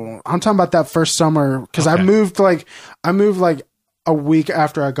 I'm talking about that first summer because I moved like a week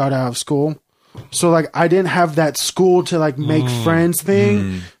after I got out of school. So like I didn't have that school to like make friends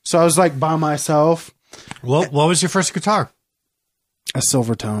thing. So I was like by myself. What was your first guitar? A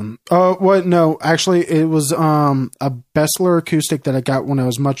Silvertone. Oh, what? No, actually, it was a Bessler acoustic that I got when I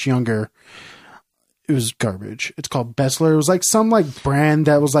was much younger. It was garbage. It's called Bessler. It was like some like brand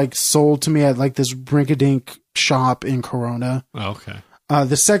that was like sold to me at like this rink-a-dink shop in Corona. Oh, okay.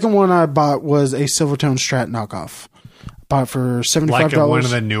 The second one I bought was a Silvertone Strat knockoff. Bought it for $75. Like one of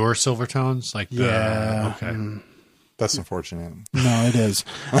the newer Silvertones? Like yeah. Okay. That's unfortunate. No, it is.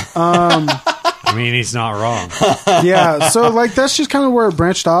 I mean, he's not wrong. Yeah, so like that's just kind of where it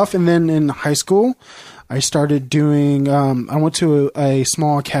branched off. And then in high school, I started doing, I went to a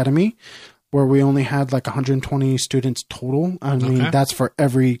small academy where we only had like 120 students total. I mean, that's for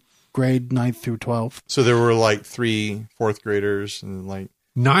every grade 9th through 12th. So there were like 3 4th graders and like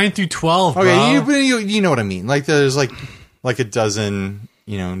 9 through 12. Okay, bro. you know what I mean. Like there's like a dozen,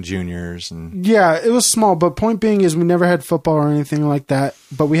 juniors and yeah, it was small. But point being is we never had football or anything like that.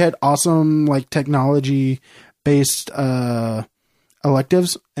 But we had awesome like technology based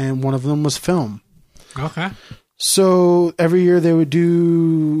electives, and one of them was film. Okay. So every year they would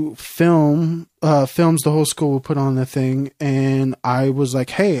do films. The whole school would put on the thing, and I was like,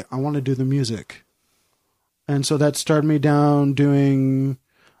 "Hey, I want to do the music." And so that started me down doing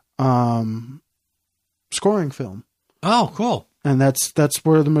scoring film. Oh, cool. And that's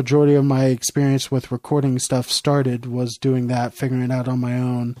where the majority of my experience with recording stuff started, was doing that, figuring it out on my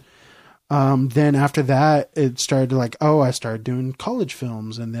own. Then after that, it started to like, I started doing college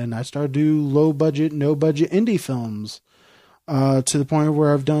films, and then I started to do low budget, no budget indie films, to the point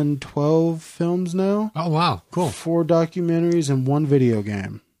where I've done 12 films now. Oh, wow. Cool. 4 documentaries and 1 video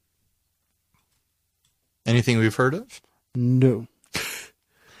game. anything we've heard of? No.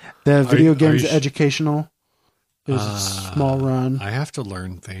 The video game's educational. It was a small run. I have to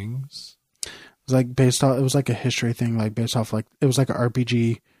learn things. It was like it was like a history thing, like based off like, it was like an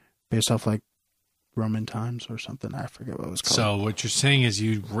RPG based off like Roman times or something. I forget what it was called. So what you're saying is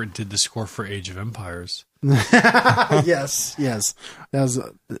you did the score for Age of Empires. Yes. That was,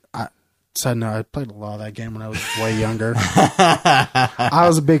 side note, I played a lot of that game when I was way younger. I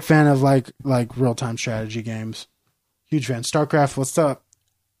was a big fan of like real-time strategy games. Huge fan. StarCraft, what's up?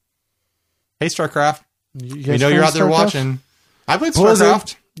 Hey, StarCraft. You know you're out there watching. I played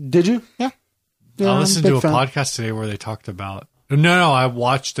StarCraft. Did you? Yeah. I listened to a podcast today where they talked about... No, I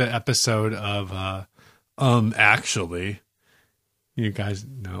watched an episode of... actually... You guys...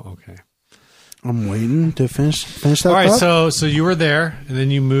 No, okay. I'm waiting to finish that. All right, thought. so you were there, and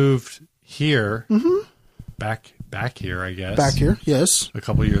then you moved here. Mm-hmm. Back here, I guess. Back here, yes. A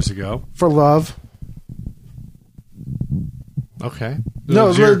couple years ago. For love. Okay. No,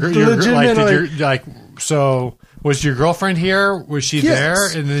 legitimately. So was your girlfriend here? Was she there?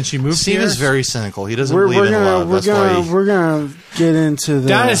 And then she moved Steve here? is very cynical. He doesn't believe in love. We're gonna get into the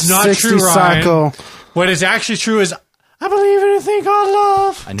that is not 60 true, cycle. Ryan. What is actually true is I believe in a thing called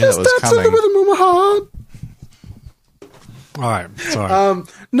love. I knew that was coming. The rhythm of my heart. All right, sorry.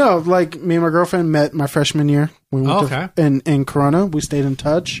 No, like me and my girlfriend met my freshman year. We went in Corona. We stayed in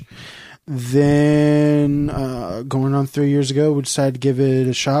touch. Then going on 3 years ago, we decided to give it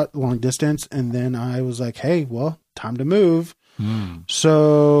a shot, long distance. And then I was like, hey, well, time to move.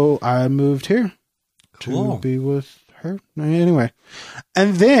 So I moved here to be with her. Anyway.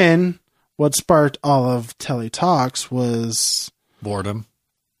 And then what sparked all of TeleTalks was... Boredom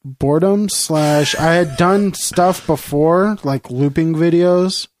 / I had done stuff before, like looping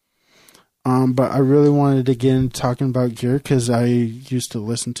videos. But I really wanted to get into talking about gear because I used to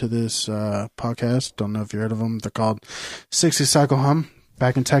listen to this podcast. Don't know if you heard of them. They're called 60 Cycle Hum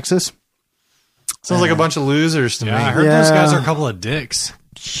back in Texas. Sounds like a bunch of losers to me. I heard those guys are a couple of dicks.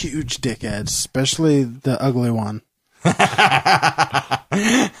 Huge dickheads, especially the ugly one. I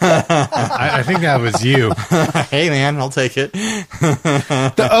think that was you. Hey, man, I'll take it.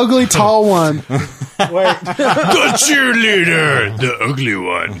 The ugly tall one. Wait. The cheerleader. The ugly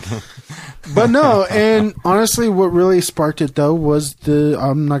one. But no, and honestly, what really sparked it, though, was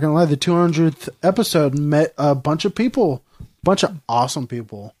I'm not going to lie, the 200th episode met a bunch of people. A bunch of awesome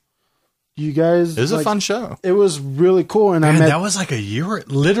people. You guys... It was a fun show. It was really cool. And that was like a year...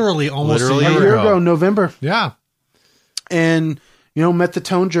 Literally almost a year ago, November. Yeah. And, met the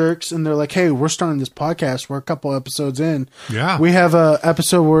Tone Jerks, and they're like, hey, we're starting this podcast. We're a couple episodes in. Yeah. We have a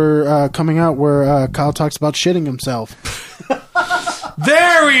episode coming out where Kyle talks about shitting himself.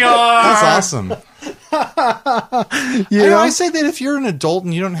 There we are. That's awesome. I say that if you're an adult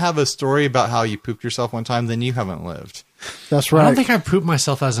and you don't have a story about how you pooped yourself one time, then you haven't lived. That's right. I don't think I pooped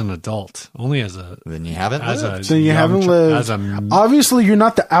myself as an adult. Only as a... Then you haven't lived. Then you haven't lived. Obviously, you're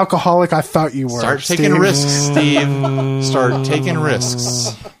not the alcoholic I thought you were. Start taking risks, Steve. Start taking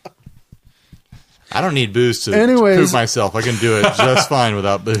risks. I don't need booze to Anyways. prove myself. I can do it just fine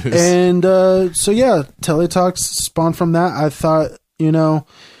without booze. And so yeah, TeleTalks spawned from that. I thought,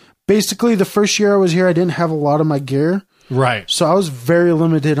 basically the first year I was here, I didn't have a lot of my gear. Right. So I was very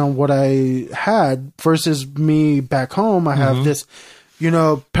limited on what I had versus me back home. I have this,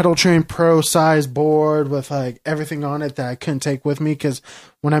 Pedal Train Pro size board with like everything on it that I couldn't take with me. Cause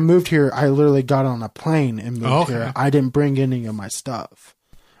when I moved here, I literally got on a plane and moved here. I didn't bring any of my stuff.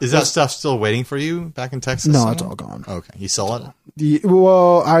 Is that stuff still waiting for you back in Texas? No, it's all gone. Okay. You sell it?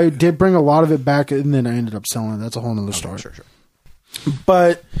 Well, I did bring a lot of it back and then I ended up selling it. That's a whole nother story. Sure.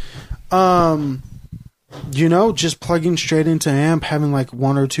 But, just plugging straight into amp, having like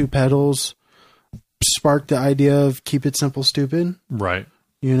one or two pedals sparked the idea of keep it simple, stupid. Right.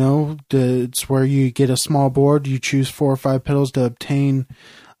 It's where you get a small board, you choose 4 or 5 pedals to obtain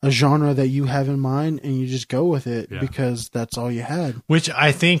a genre that you have in mind, and you just go with it because that's all you had. Which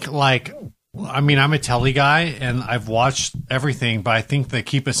I think, I'm a Tele guy, and I've watched everything, but I think the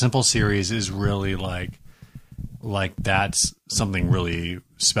Keep It Simple series is really like that's something really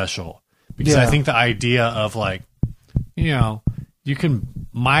special. Because I think the idea of you can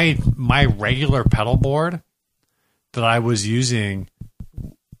my regular pedal board that I was using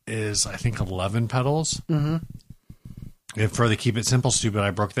is I think 11 pedals. Mm-hmm. And for the Keep It Simple Stupid,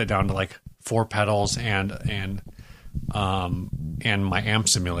 I broke that down to 4 pedals and my amp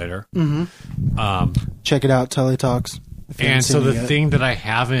simulator. Mm-hmm. Check it out, TeleTalks. And so the thing that I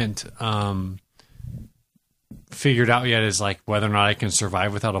haven't figured out yet is whether or not I can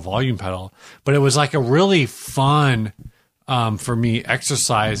survive without a volume pedal. But it was a really fun for me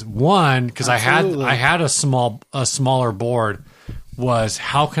exercise. One, because I had a smaller board. Was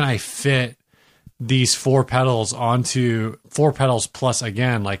how can I fit these 4 pedals onto 4 pedals plus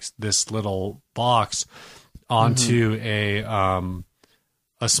again this little box onto a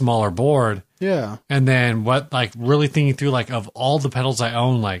smaller board. Yeah. And then really thinking through of all the pedals I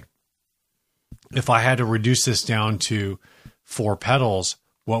own, if I had to reduce this down to 4 pedals,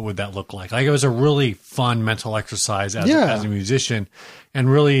 what would that look like? It was a really fun mental exercise as a musician,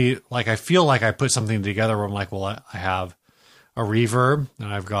 and really I feel like I put something together where I'm I have a reverb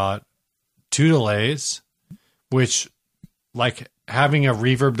and I've got 2 delays, which having a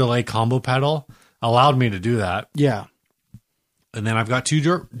reverb delay combo pedal allowed me to do that. Yeah. And then I've got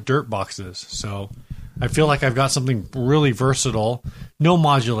 2 dirt boxes. So I feel like I've got something really versatile. No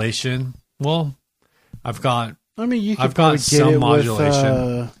modulation. Well, I've got some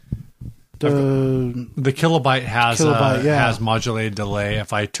modulation. The Kilobyte has modulated delay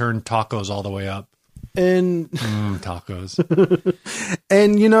if I turn tacos all the way up. And tacos.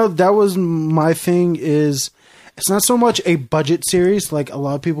 And that was my thing is it's not so much a budget series a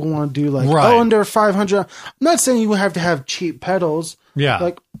lot of people want to do under 500. I'm not saying you have to have cheap pedals.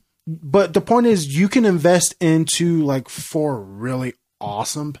 Yeah. But the point is you can invest into 4 really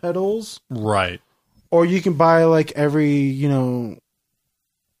awesome pedals. Right. Or you can buy every,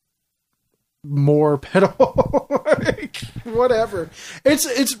 more pedal. Whatever.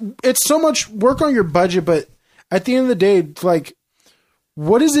 It's so much work on your budget, but at the end of the day,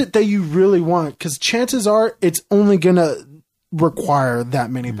 what is it that you really want? Because chances are it's only gonna require that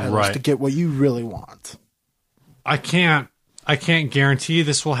many pedals to get what you really want. I can't guarantee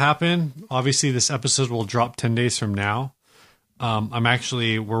this will happen. Obviously, this episode will drop 10 days from now.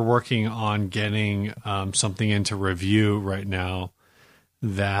 We're working on getting something into review right now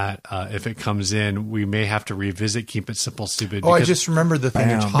that if it comes in, we may have to revisit Keep It Simple Stupid. I just remembered the thing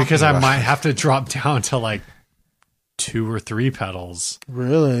you're talking because about. I might have to drop down to 2 or 3 pedals.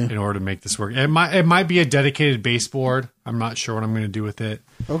 Really? In order to make this work. It might be a dedicated bass board. I'm not sure what I'm going to do with it.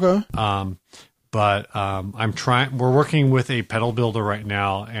 Okay. But we're working with a pedal builder right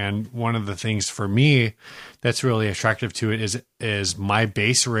now, and one of the things for me that's really attractive to it is my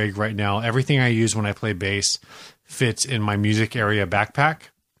bass rig right now. Everything I use when I play bass fits in my music area backpack.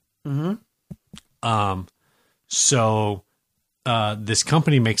 Mm-hmm. So this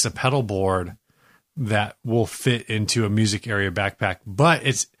company makes a pedal board that will fit into a music area backpack, but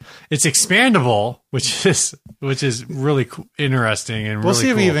it's expandable, which is really interesting. And we'll really see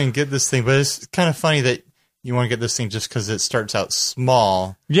if cool. we even get this thing, but it's kind of funny that you want to get this thing just because it starts out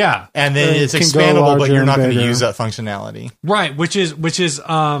small. Yeah. And then it's expandable, but you're not going to use that functionality. Right. Which is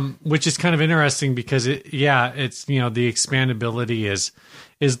kind of interesting because it's, the expandability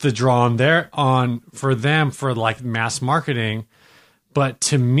is the draw on there for them for mass marketing. But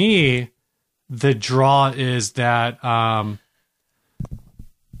to me, the draw is that,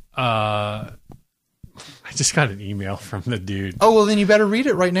 I just got an email from the dude. Oh, well, then you better read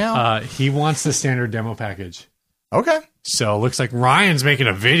it right now. He wants the standard demo package. Okay. So it looks like Ryan's making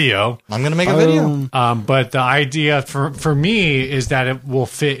a video. I'm going to make a video. But the idea for me is that it will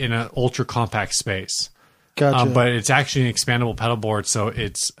fit in an ultra compact space. Gotcha. But it's actually an expandable pedal board, so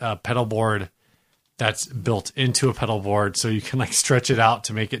it's a pedal board that's built into a pedal board, so you can like stretch it out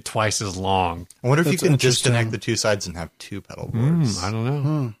to make it twice as long. I wonder if you can disconnect the two sides and have two pedal boards. I don't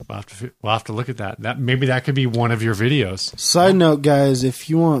know. We'll have to look at that. That could be one of your videos. Side note, guys,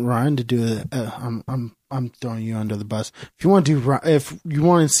 if you want Ryan to do it, I'm throwing you under the bus. If you want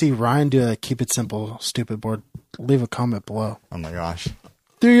to see Ryan do a Keep It Simple stupid board, leave a comment below. Oh my gosh.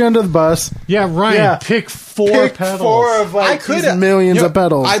 Threw you under the bus. Yeah, Ryan, pick four pedals. Four of these millions of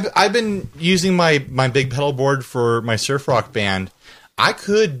pedals. I've been using my big pedal board for my surf rock band. I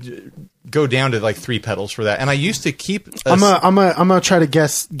could go down to like 3 pedals for that, and I used to keep. I'm gonna try to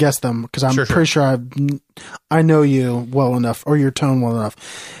guess them because I'm pretty sure I know you well enough, or your tone well enough.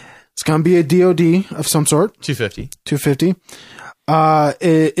 It's gonna be a DOD of some sort. 250.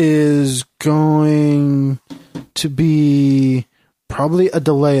 It is going to be probably a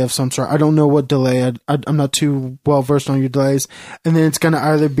delay of some sort. I don't know what delay. I'm not too well versed on your delays. And then it's going to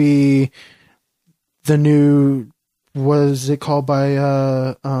either be the new, what is it called by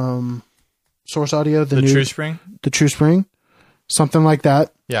Source Audio? The True Spring? The True Spring. Something like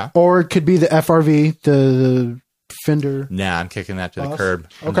that. Yeah. Or it could be the FRV, the Fender. Nah, I'm kicking that to the curb.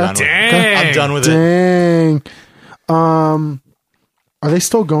 Okay. I'm done with it. Dang. Are they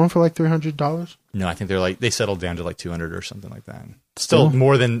still going for like $300? No, I think they settled down to like 200 or something like that. Still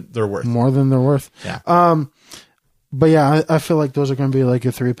more than they're worth. More than they're worth. Yeah. But yeah, I feel like those are going to be like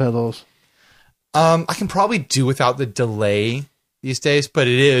your 3 pedals. I can probably do without the delay these days, but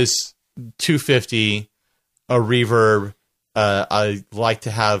it is 250, a reverb. I like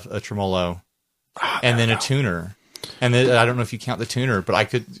to have a tremolo, and then a tuner. And then, I don't know if you count the tuner, but I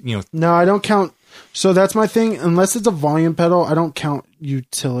could, No, I don't count. So that's my thing. Unless it's a volume pedal, I don't count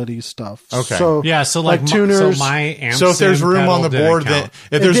utility stuff. Okay. So yeah, so like tuners. So my amp. So if there's room on the board, then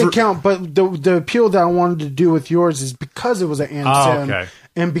if it did count. But the appeal that I wanted to do with yours is because it was an amp sim,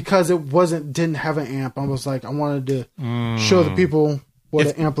 and because it didn't have an amp. I was like, I wanted to show the people what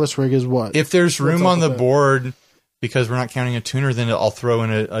an ampless rig is. If there's room on the board, because we're not counting a tuner, then I'll throw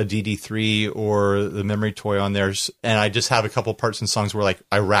in a DD3 or the memory toy on there, and I just have a couple parts and songs where like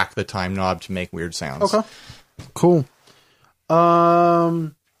I rack the time knob to make weird sounds. Okay, cool.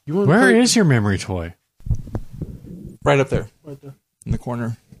 Where is your memory toy? Right up there, in the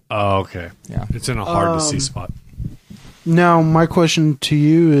corner. Oh, okay. Yeah, it's in a hard to see spot. Now, my question to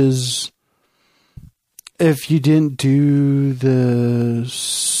you is, if you didn't do the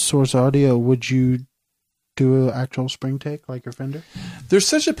Source Audio, would you do an actual spring take like your Fender? There's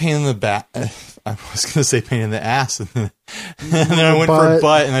such a pain in the back. I was going to say pain in the ass, and then I went for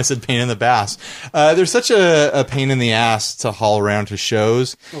butt, and I said pain in the bass. There's such a pain in the ass to haul around to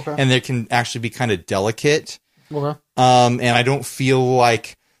shows, and they can actually be kind of delicate. Okay. And I don't feel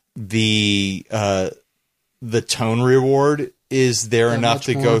like the tone reward is there enough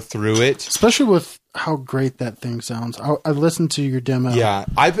to go through it, especially with how great that thing sounds. I listened to your demo. Yeah,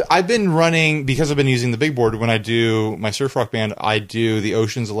 I've been running, because I've been using the big board. When I do my surf rock band, I do the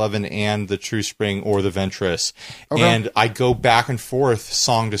Ocean's 11 and the True Spring or the Ventress, and I go back and forth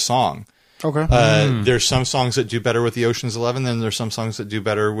song to song. Okay. There's some songs that do better with the Ocean's 11, then there's some songs that do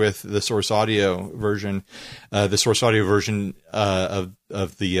better with the Source Audio version. The Source Audio version of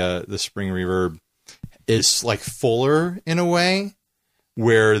the Spring Reverb is like fuller in a way,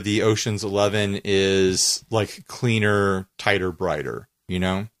 where the Ocean's 11 is like cleaner, tighter, brighter,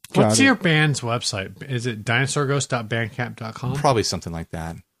 What's your band's website? Is it dinosaurghost.bandcamp.com? Probably something like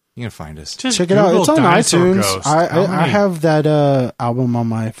that. You can find us. Just check it out. It's on iTunes. Ghost. I have that album on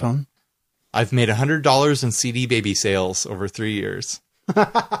my phone. I've made $100 in CD baby sales over 3 years.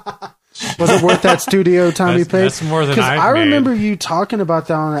 Was it worth that studio time you paid? That's more than I remember you talking about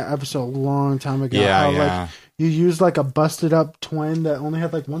that on an episode a long time ago. Yeah, Like, you used like a busted up twin that only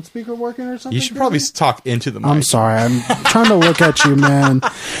had like one speaker working or something. You should probably talk into the mic. I'm sorry. I'm trying to look at you, man.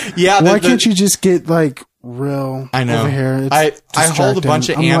 Yeah. Why can't you just get like real I know. over here? I hold a bunch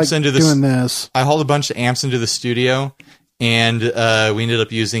of amps into this. Doing this. I hauled a bunch of amps into the studio, and we ended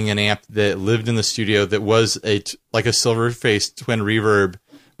up using an amp that lived in the studio that was like a silver-faced twin reverb,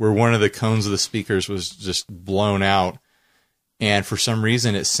 where one of the cones of the speakers was just blown out, and for some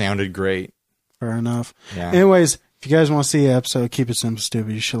reason it sounded great. Fair enough. Yeah. Anyways, if you guys want to see the episode, Keep It Simple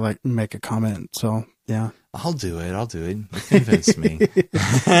Stupid, you should like make a comment. So yeah, I'll do it. You convinced me.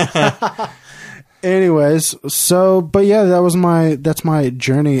 Anyways, but yeah, that's my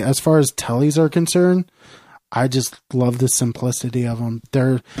journey as far as Teles are concerned. I just love the simplicity of them.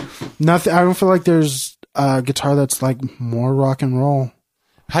 They're nothing. I don't feel like there's a guitar that's like more rock and roll.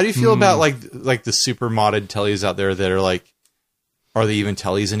 How do you feel about like the super modded Teles out there that are like, are they even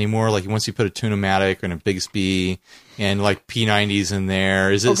Teles anymore? Like once you put a Tune-o-matic and a Bigsby and like P90s in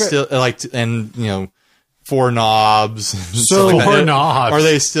there, is it still like, and you know, 4 knobs? So like 4 knobs. Are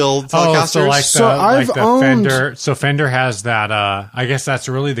they still Telecasters? Fender has that, I guess that's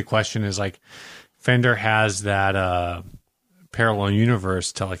really the question is like, Fender has that, Parallel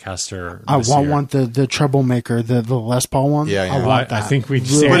Universe Telecaster. I want the Troublemaker, the Les Paul one. Yeah. I want that. I think we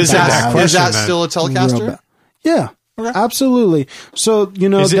just But is that question, still a Telecaster? Yeah. Okay. Absolutely. So, you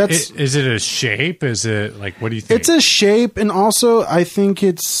know, is it a shape? Is it like, what do you think? It's a shape. And also I think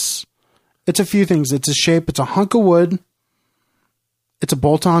it's a few things. It's a shape. It's a hunk of wood. It's a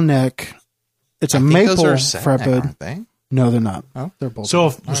bolt-on neck. It's a maple fretboard. Aren't they? No, they're not. Oh, they're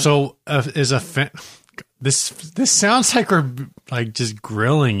bolt-on. Is a this sounds like we're like just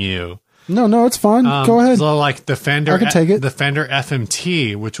grilling you. No, it's fine. Go ahead. So like the Fender, I can take it. The Fender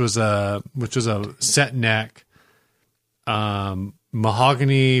FMT, which was a set neck,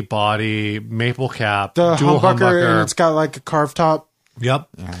 mahogany body, maple cap, The dual humbucker, and it's got like a carved top. Yep.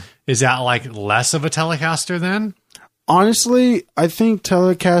 Yeah. Is that like less of a Telecaster then? Honestly, I think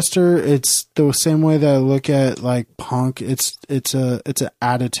Telecaster, it's the same way that I look at like punk. It's an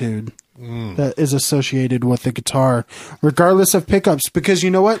attitude that is associated with the guitar, regardless of pickups. Because you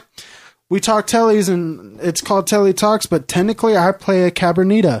know what? We talk Teles and it's called TeleTalks, but technically I play a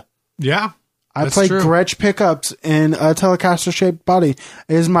Cabernita. Yeah. I play Gretsch pickups in a Telecaster shaped body.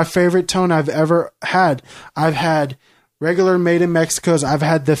 It is my favorite tone I've ever had. I've had regular made in Mexico's. I've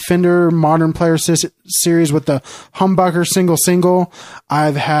had the Fender Modern Player series with the humbucker single.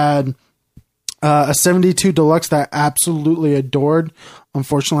 I've had a 72 Deluxe that I absolutely adored.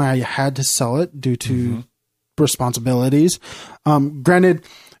 Unfortunately, I had to sell it due to responsibilities. Granted,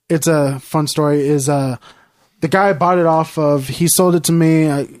 it's a fun story. Is the guy I bought it off of, he sold it to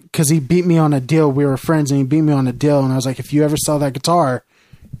me because he beat me on a deal. We were friends and he beat me on a deal. And I was like, if you ever sell that guitar,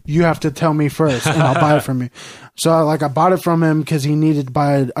 you have to tell me first and I'll buy it from you. So I bought it from him because he needed to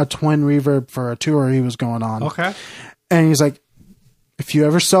buy a twin reverb for a tour he was going on. Okay. And he's like, if you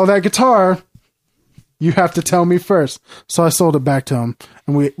ever sell that guitar, you have to tell me first. So I sold it back to him,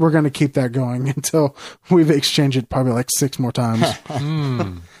 and we're going to keep that going until we've exchanged it probably like 6 more times.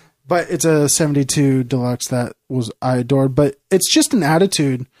 But it's a 72 Deluxe that I adored. But it's just an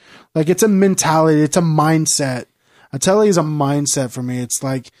attitude. Like it's a mentality. It's a mindset. A Tele is a mindset for me. It's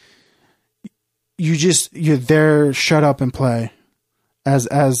like you're there, shut up and play. As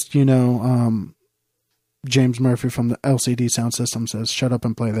you know, James Murphy from the LCD Sound System says, shut up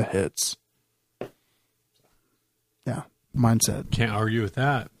and play the hits. Yeah, mindset. Can't argue with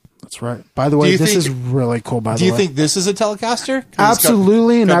that. That's right. By the way, this is really cool. Do you think this is a Telecaster?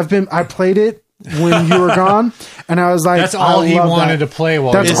 Absolutely, and I played it when you were gone, and I was like, that's all he wanted to play.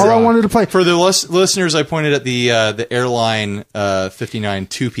 That's all I wanted to play. For the listeners, I pointed at the Airline 59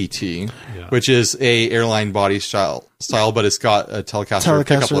 2PT, which is a airline body style, but it's got a Telecaster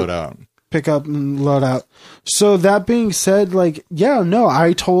pickup loadout. Pickup and loadout. So that being said, like, yeah, no,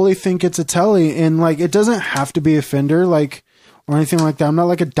 I totally think it's a Tele, and like, it doesn't have to be a Fender, like, or anything like that. I'm not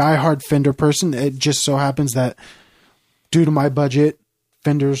like a diehard Fender person. It just so happens that due to my budget,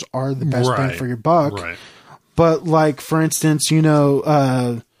 Fenders are the best bang for your buck. Right. But like, for instance, you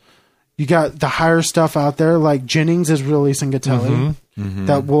know, you got the higher stuff out there. Like Jennings is releasing a Tele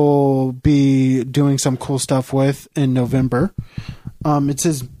that we'll be doing some cool stuff with in November.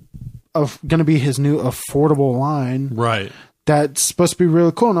 It's going to be his new affordable line. Right. That's supposed to be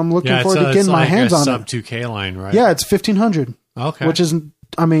really cool. And I'm looking forward to getting my hands on it. Sub 2K line, right? Yeah, it's $1,500. Okay. Which is,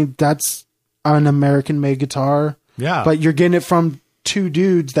 I mean, that's an American made guitar. Yeah. But you're getting it from 2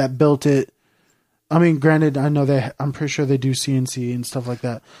 dudes that built it. I mean, granted, I know I'm pretty sure they do CNC and stuff like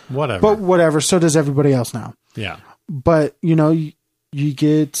that. Whatever. But whatever. So does everybody else now. Yeah. But, you know, you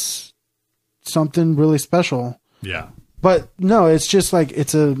get something really special. Yeah. But no, it's just like,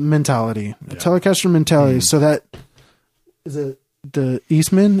 it's a mentality, a Telecaster mentality. So that is it. The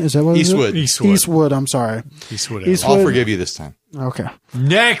Eastman, is that what Eastwood. it is? Eastwood. I'm sorry. Eastwood. I'll forgive you this time. Okay.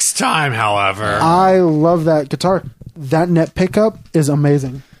 Next time, however, I love that guitar. That net pickup is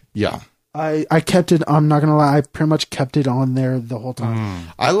amazing. Yeah. I kept it. I'm not gonna lie. I pretty much kept it on there the whole time.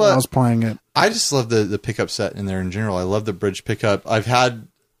 I was playing it. I just love the pickup set in there in general. I love the bridge pickup. I've had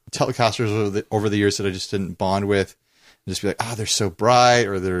Telecasters over the years that I just didn't bond with. And just be like, they're so bright,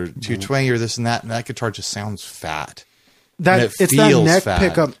 or they're too twangy, or this and that. And that guitar just sounds fat. It's that neck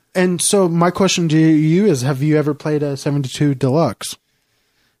pickup. And so my question to you is, have you ever played a 72 Deluxe?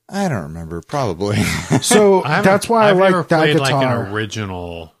 I don't remember. Probably. So that's why I like that guitar. Like an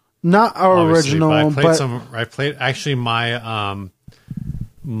original Not our obviously, original, I played actually my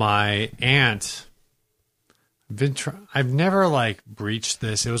aunt. I've never like breached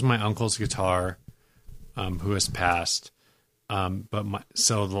this. It was my uncle's guitar, who has passed.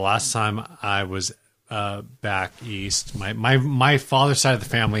 So the last time I was back east, my father's side of the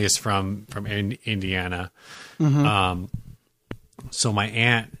family is from Indiana. Mm-hmm. So my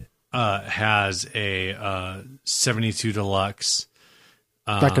aunt has a 72 Deluxe.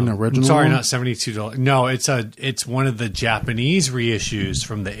 like an original. Sorry, one? not 72 Deluxe. No, it's one of the Japanese reissues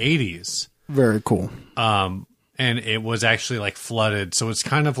from the 80s. Very cool. And it was actually like flooded, so it's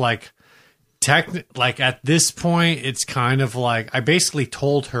kind of like like at this point, it's kind of like I basically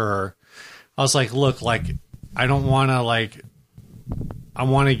told her, I was like, look, like I don't want to I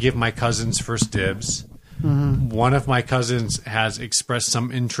want to give my cousins first dibs. Mm-hmm. One of my cousins has expressed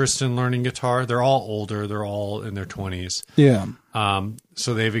some interest in learning guitar. They're all older. They're all in their 20s. Yeah.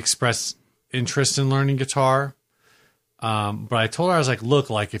 So they've expressed interest in learning guitar. But I told her, I was like,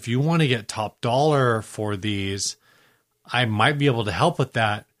 look, like if you want to get top dollar for these, I might be able to help with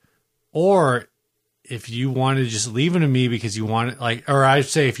that. Or if you want to just leave them to me because you want it, or I'd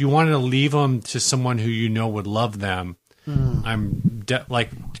say if you wanted to leave them to someone who you know would love them,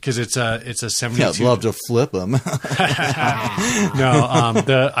 because it's a 72. Yeah, I'd love to flip them. No,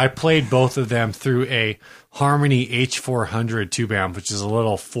 I played both of them through a Harmony H400 tube amp, which is a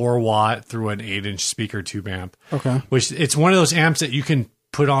little 4-watt through an 8-inch speaker tube amp. Okay. Which it's one of those amps that you can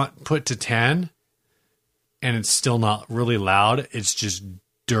put to 10 and it's still not really loud. It's just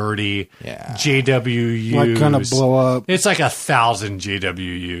dirty. Yeah. JWUs. Like kind of blow up. It's like 1,000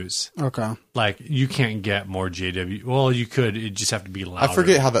 JWUs. Okay. Like you can't get more JW. Well, you could. It just have to be louder. I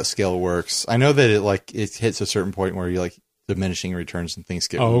forget how that scale works. I know that it hits a certain point where you diminishing returns and things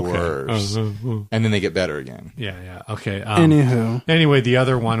get worse, and then they get better again. Yeah. Okay. Anyway, the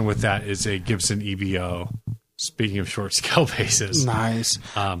other one with that is a Gibson EBO. Speaking of short scale basses, nice.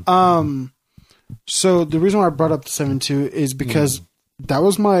 So the reason why I brought up the 7.2 is because that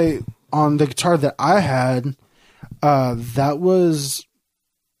was on the guitar that I had. That was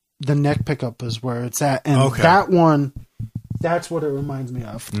the neck pickup is where it's at, and that one, that's what it reminds me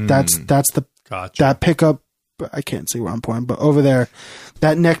of. That's the gotcha. That pickup. I can't see where I'm pointing, but over there,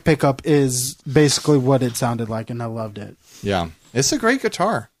 that neck pickup is basically what it sounded like, and I loved it. Yeah, it's a great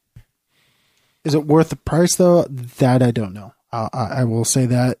guitar. Is it worth the price though? That I don't know. I will say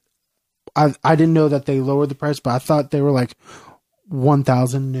that I didn't know that they lowered the price, but I thought they were like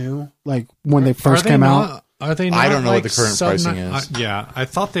 1,000 new, like when they first came out. Are they not? I don't know what the current pricing is. I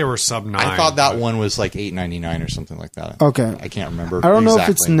thought they were sub 9. I thought that one was like $8.99 or something like that. Okay. I can't remember. I don't know if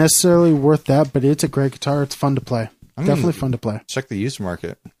it's necessarily worth that, but it's a great guitar. It's fun to play. Definitely fun to play. Check the used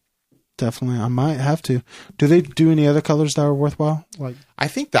market. Definitely. I might have to. Do they do any other colors that are worthwhile? I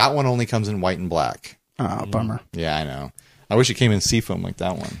think that one only comes in white and black. Oh, bummer. Yeah, I know. I wish it came in seafoam like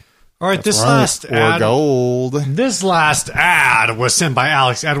that one. All right, last ad. Or gold. This last ad was sent by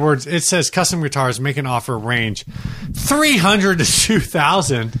Alex Edwards. It says custom guitars make an offer range $300 to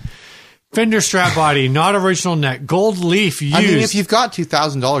 $2,000. Fender strap body, not original neck, gold leaf used. I mean, if you've got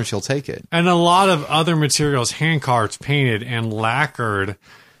 $2,000, he'll take it. And a lot of other materials, hand carved, painted, and lacquered,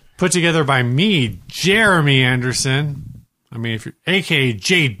 put together by me, Jeremy Anderson. I mean, AKA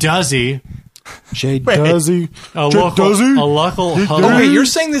Jay Duzzy. Jay Duzzy. A local. Oh, wait, you're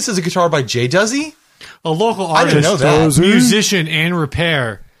saying this is a guitar by Jay Duzzy? A local I artist, didn't know that. musician, and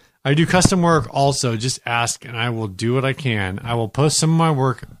repair. I do custom work also. Just ask, and I will do what I can. I will post some of my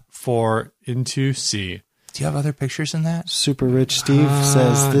work into C. Do you have other pictures in that? Super Rich Steve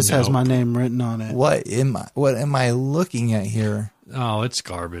says this has my name written on it. What am I looking at here? Oh, it's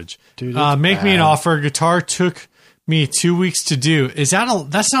garbage. Dude, make me an offer. Guitar took me 2 weeks to do.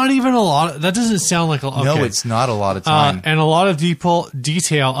 That's not even a lot. That doesn't sound like a lot. No, it's not a lot of time. And a lot of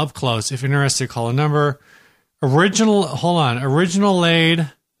detail up close. If interested, call a number. Original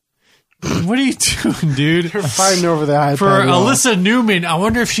laid. What are you doing, dude? You're fighting over the iPad. For Alyssa Newman, I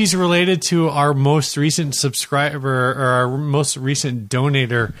wonder if she's related to our most recent subscriber or our most recent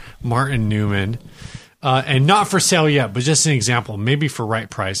donator, Martin Newman. And not for sale yet, but just an example. Maybe for right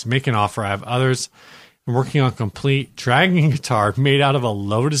price. Make an offer. I have others. I'm working on complete dragging guitar made out of a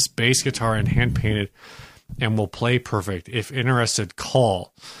Lotus bass guitar and hand painted, and will play perfect. If interested,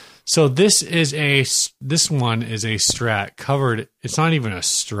 call. So this one is a Strat covered. It's not even a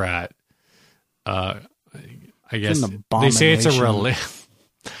Strat. I guess they say it's a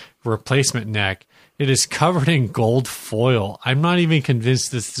replacement neck. It is covered in gold foil. I'm not even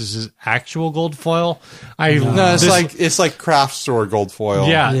convinced this is actual gold foil. It's like craft store gold foil.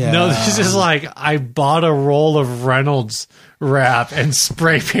 Yeah. No, this is like I bought a roll of Reynolds wrap and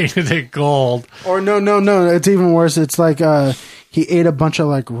spray painted it gold. Or no. It's even worse. It's like he ate a bunch of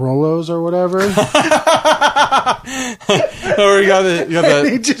like Rolos or whatever. Oh, you got the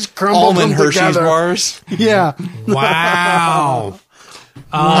He just crumbled almond them Hershey's together. bars. Yeah. Wow.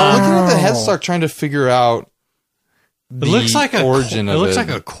 I'm looking at the headstock trying to figure out the It looks like origin of it. It looks like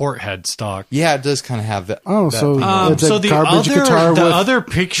a court headstock. Yeah, it does kind of have that. Oh, that so thing. it's a So the garbage guitar with other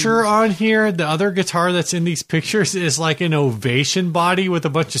picture on here, the other guitar that's in these pictures is like an ovation body with a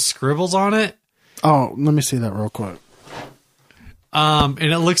bunch of scribbles on it. Oh, let me see that real quick. And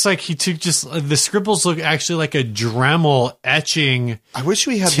it looks like he took the scribbles look actually like a Dremel etching. I wish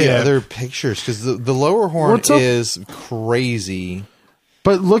we had tip. the other pictures because the lower horn What's up? is crazy.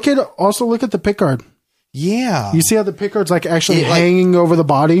 But look at the pickguard. Yeah, You see how the pickguard's like actually Yeah, like- hanging over the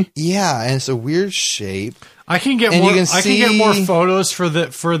body? yeah, and it's a weird shape. I can get And more. you can I can get more see- photos for the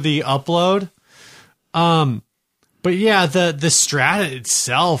upload. But yeah, the Strat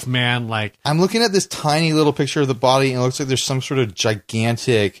itself, man, like I'm looking at this tiny little picture of the body, and it looks like there's some sort of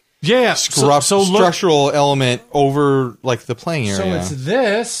gigantic yeah. So look, structural element over like the playing area. so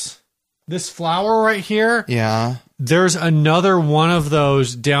it's this flower right here. yeah. There's another one of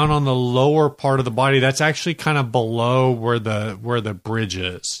those down on the lower part of the body that's actually kind of below where the bridge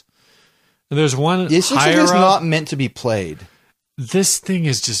is. And there's one It looks like higher it's up. not meant to be played. This thing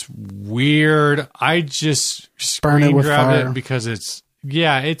is just weird. I just Burn it screen with grabbed fire. it because it's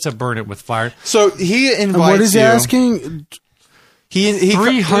a burn it with fire. So he invites And what is he you. asking? He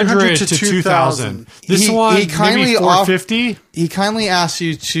 300 to 2,000. This one he kindly maybe 450. He kindly asks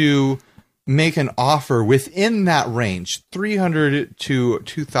you to make an offer within that range, $300 to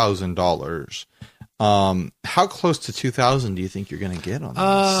 $2,000. How close to 2,000 do you think you're going to get on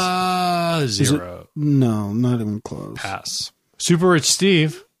this? 0. No, not even close. Pass. Super Rich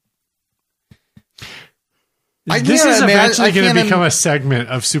Steve. I This can't is imagine- eventually I going to can't become a segment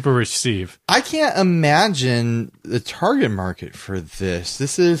of Super Rich Steve. I can't imagine the target market for this.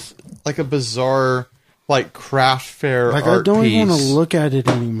 This is like a bizarre, like craft fair Like art I don't piece. even want to look at it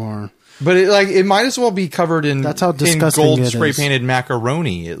anymore. But it might as well be covered in, That's how in disgusting gold it spray is. painted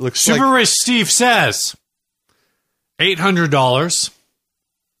macaroni. It looks Super like Rich Steve says $800.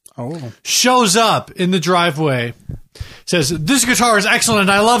 Oh, Shows up in the driveway. Says, this guitar is excellent.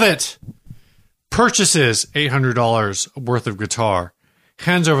 I love it. Purchases $800 worth of guitar.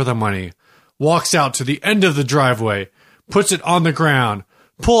 Hands over the money. Walks out to the end of the driveway. Puts it on the ground.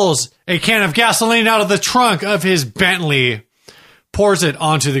 Pulls a can of gasoline out of the trunk of his Bentley. Pours it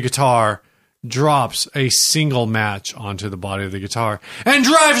onto the guitar. Drops a single match onto the body of the guitar. And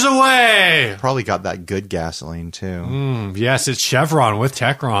drives away! probably got that good gasoline too. Yes, it's Chevron with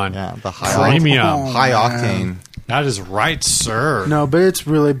Techron. Yeah, the high Premium. high octane. That is right, sir. no, but it's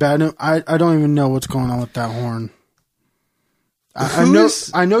really bad. I don't even know what's going on with that horn.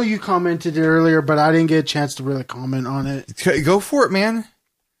 I know you commented it earlier, but I didn't get a chance to really comment on it. Go for it, man.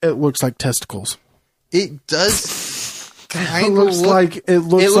 It looks like testicles. It does It kind of looks like it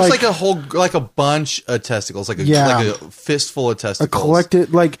looks like a whole like a bunch of testicles, like a fistful of testicles. a collected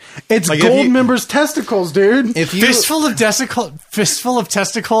it's Like if gold you- members testicles, dude. If you Fistful of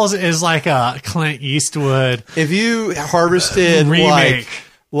Testicles is like a Clint Eastwood. if you harvested Remake.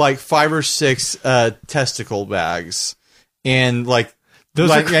 like 5 or 6 testicle bags and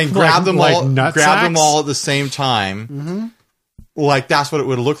Those are and grab them like all nut grab them sacks? all at the same time. Like that's what it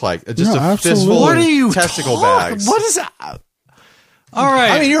would look like. Just No, a absolutely. fistful What of are you testicle talking- bags. What is that? All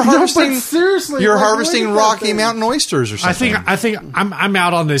right. I mean, you're No, but harvesting. seriously, you're like, harvesting look at that Rocky thing. Mountain oysters or something. I think I'm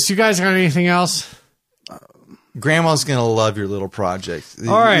out on this. You guys got anything else? Grandma's gonna love your little project.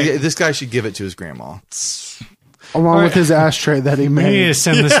 All right. This guy should give it to his grandma. Along with his ashtray that he We need to made.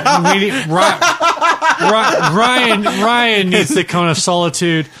 send this. Ryan needs the Cone of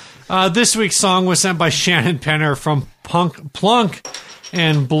Solitude. This week's song was sent by Shannon Penner from Plunk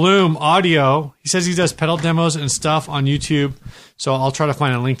and Bloom Audio. He says he does pedal demos and stuff on YouTube, so I'll try to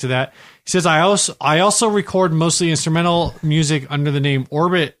find a link to that. He says I also record mostly instrumental music under the name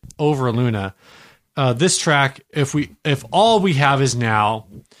Orbit Over Luna. This track, if all we have is now,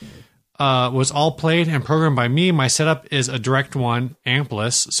 was all played and programmed by me. My setup is a Direct One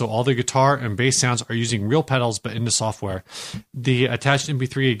ampless, so all the guitar and bass sounds are using real pedals but into software. The attached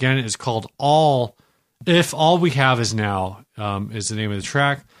MP3 again is called If All We Have Is Now is the name of the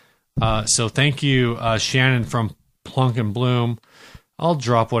track. So thank you, Shannon from Plunk and Bloom. I'll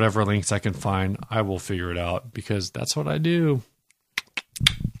drop whatever links I can find. I will figure it out because that's what I do.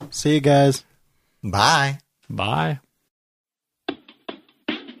 See you guys. Bye. Bye.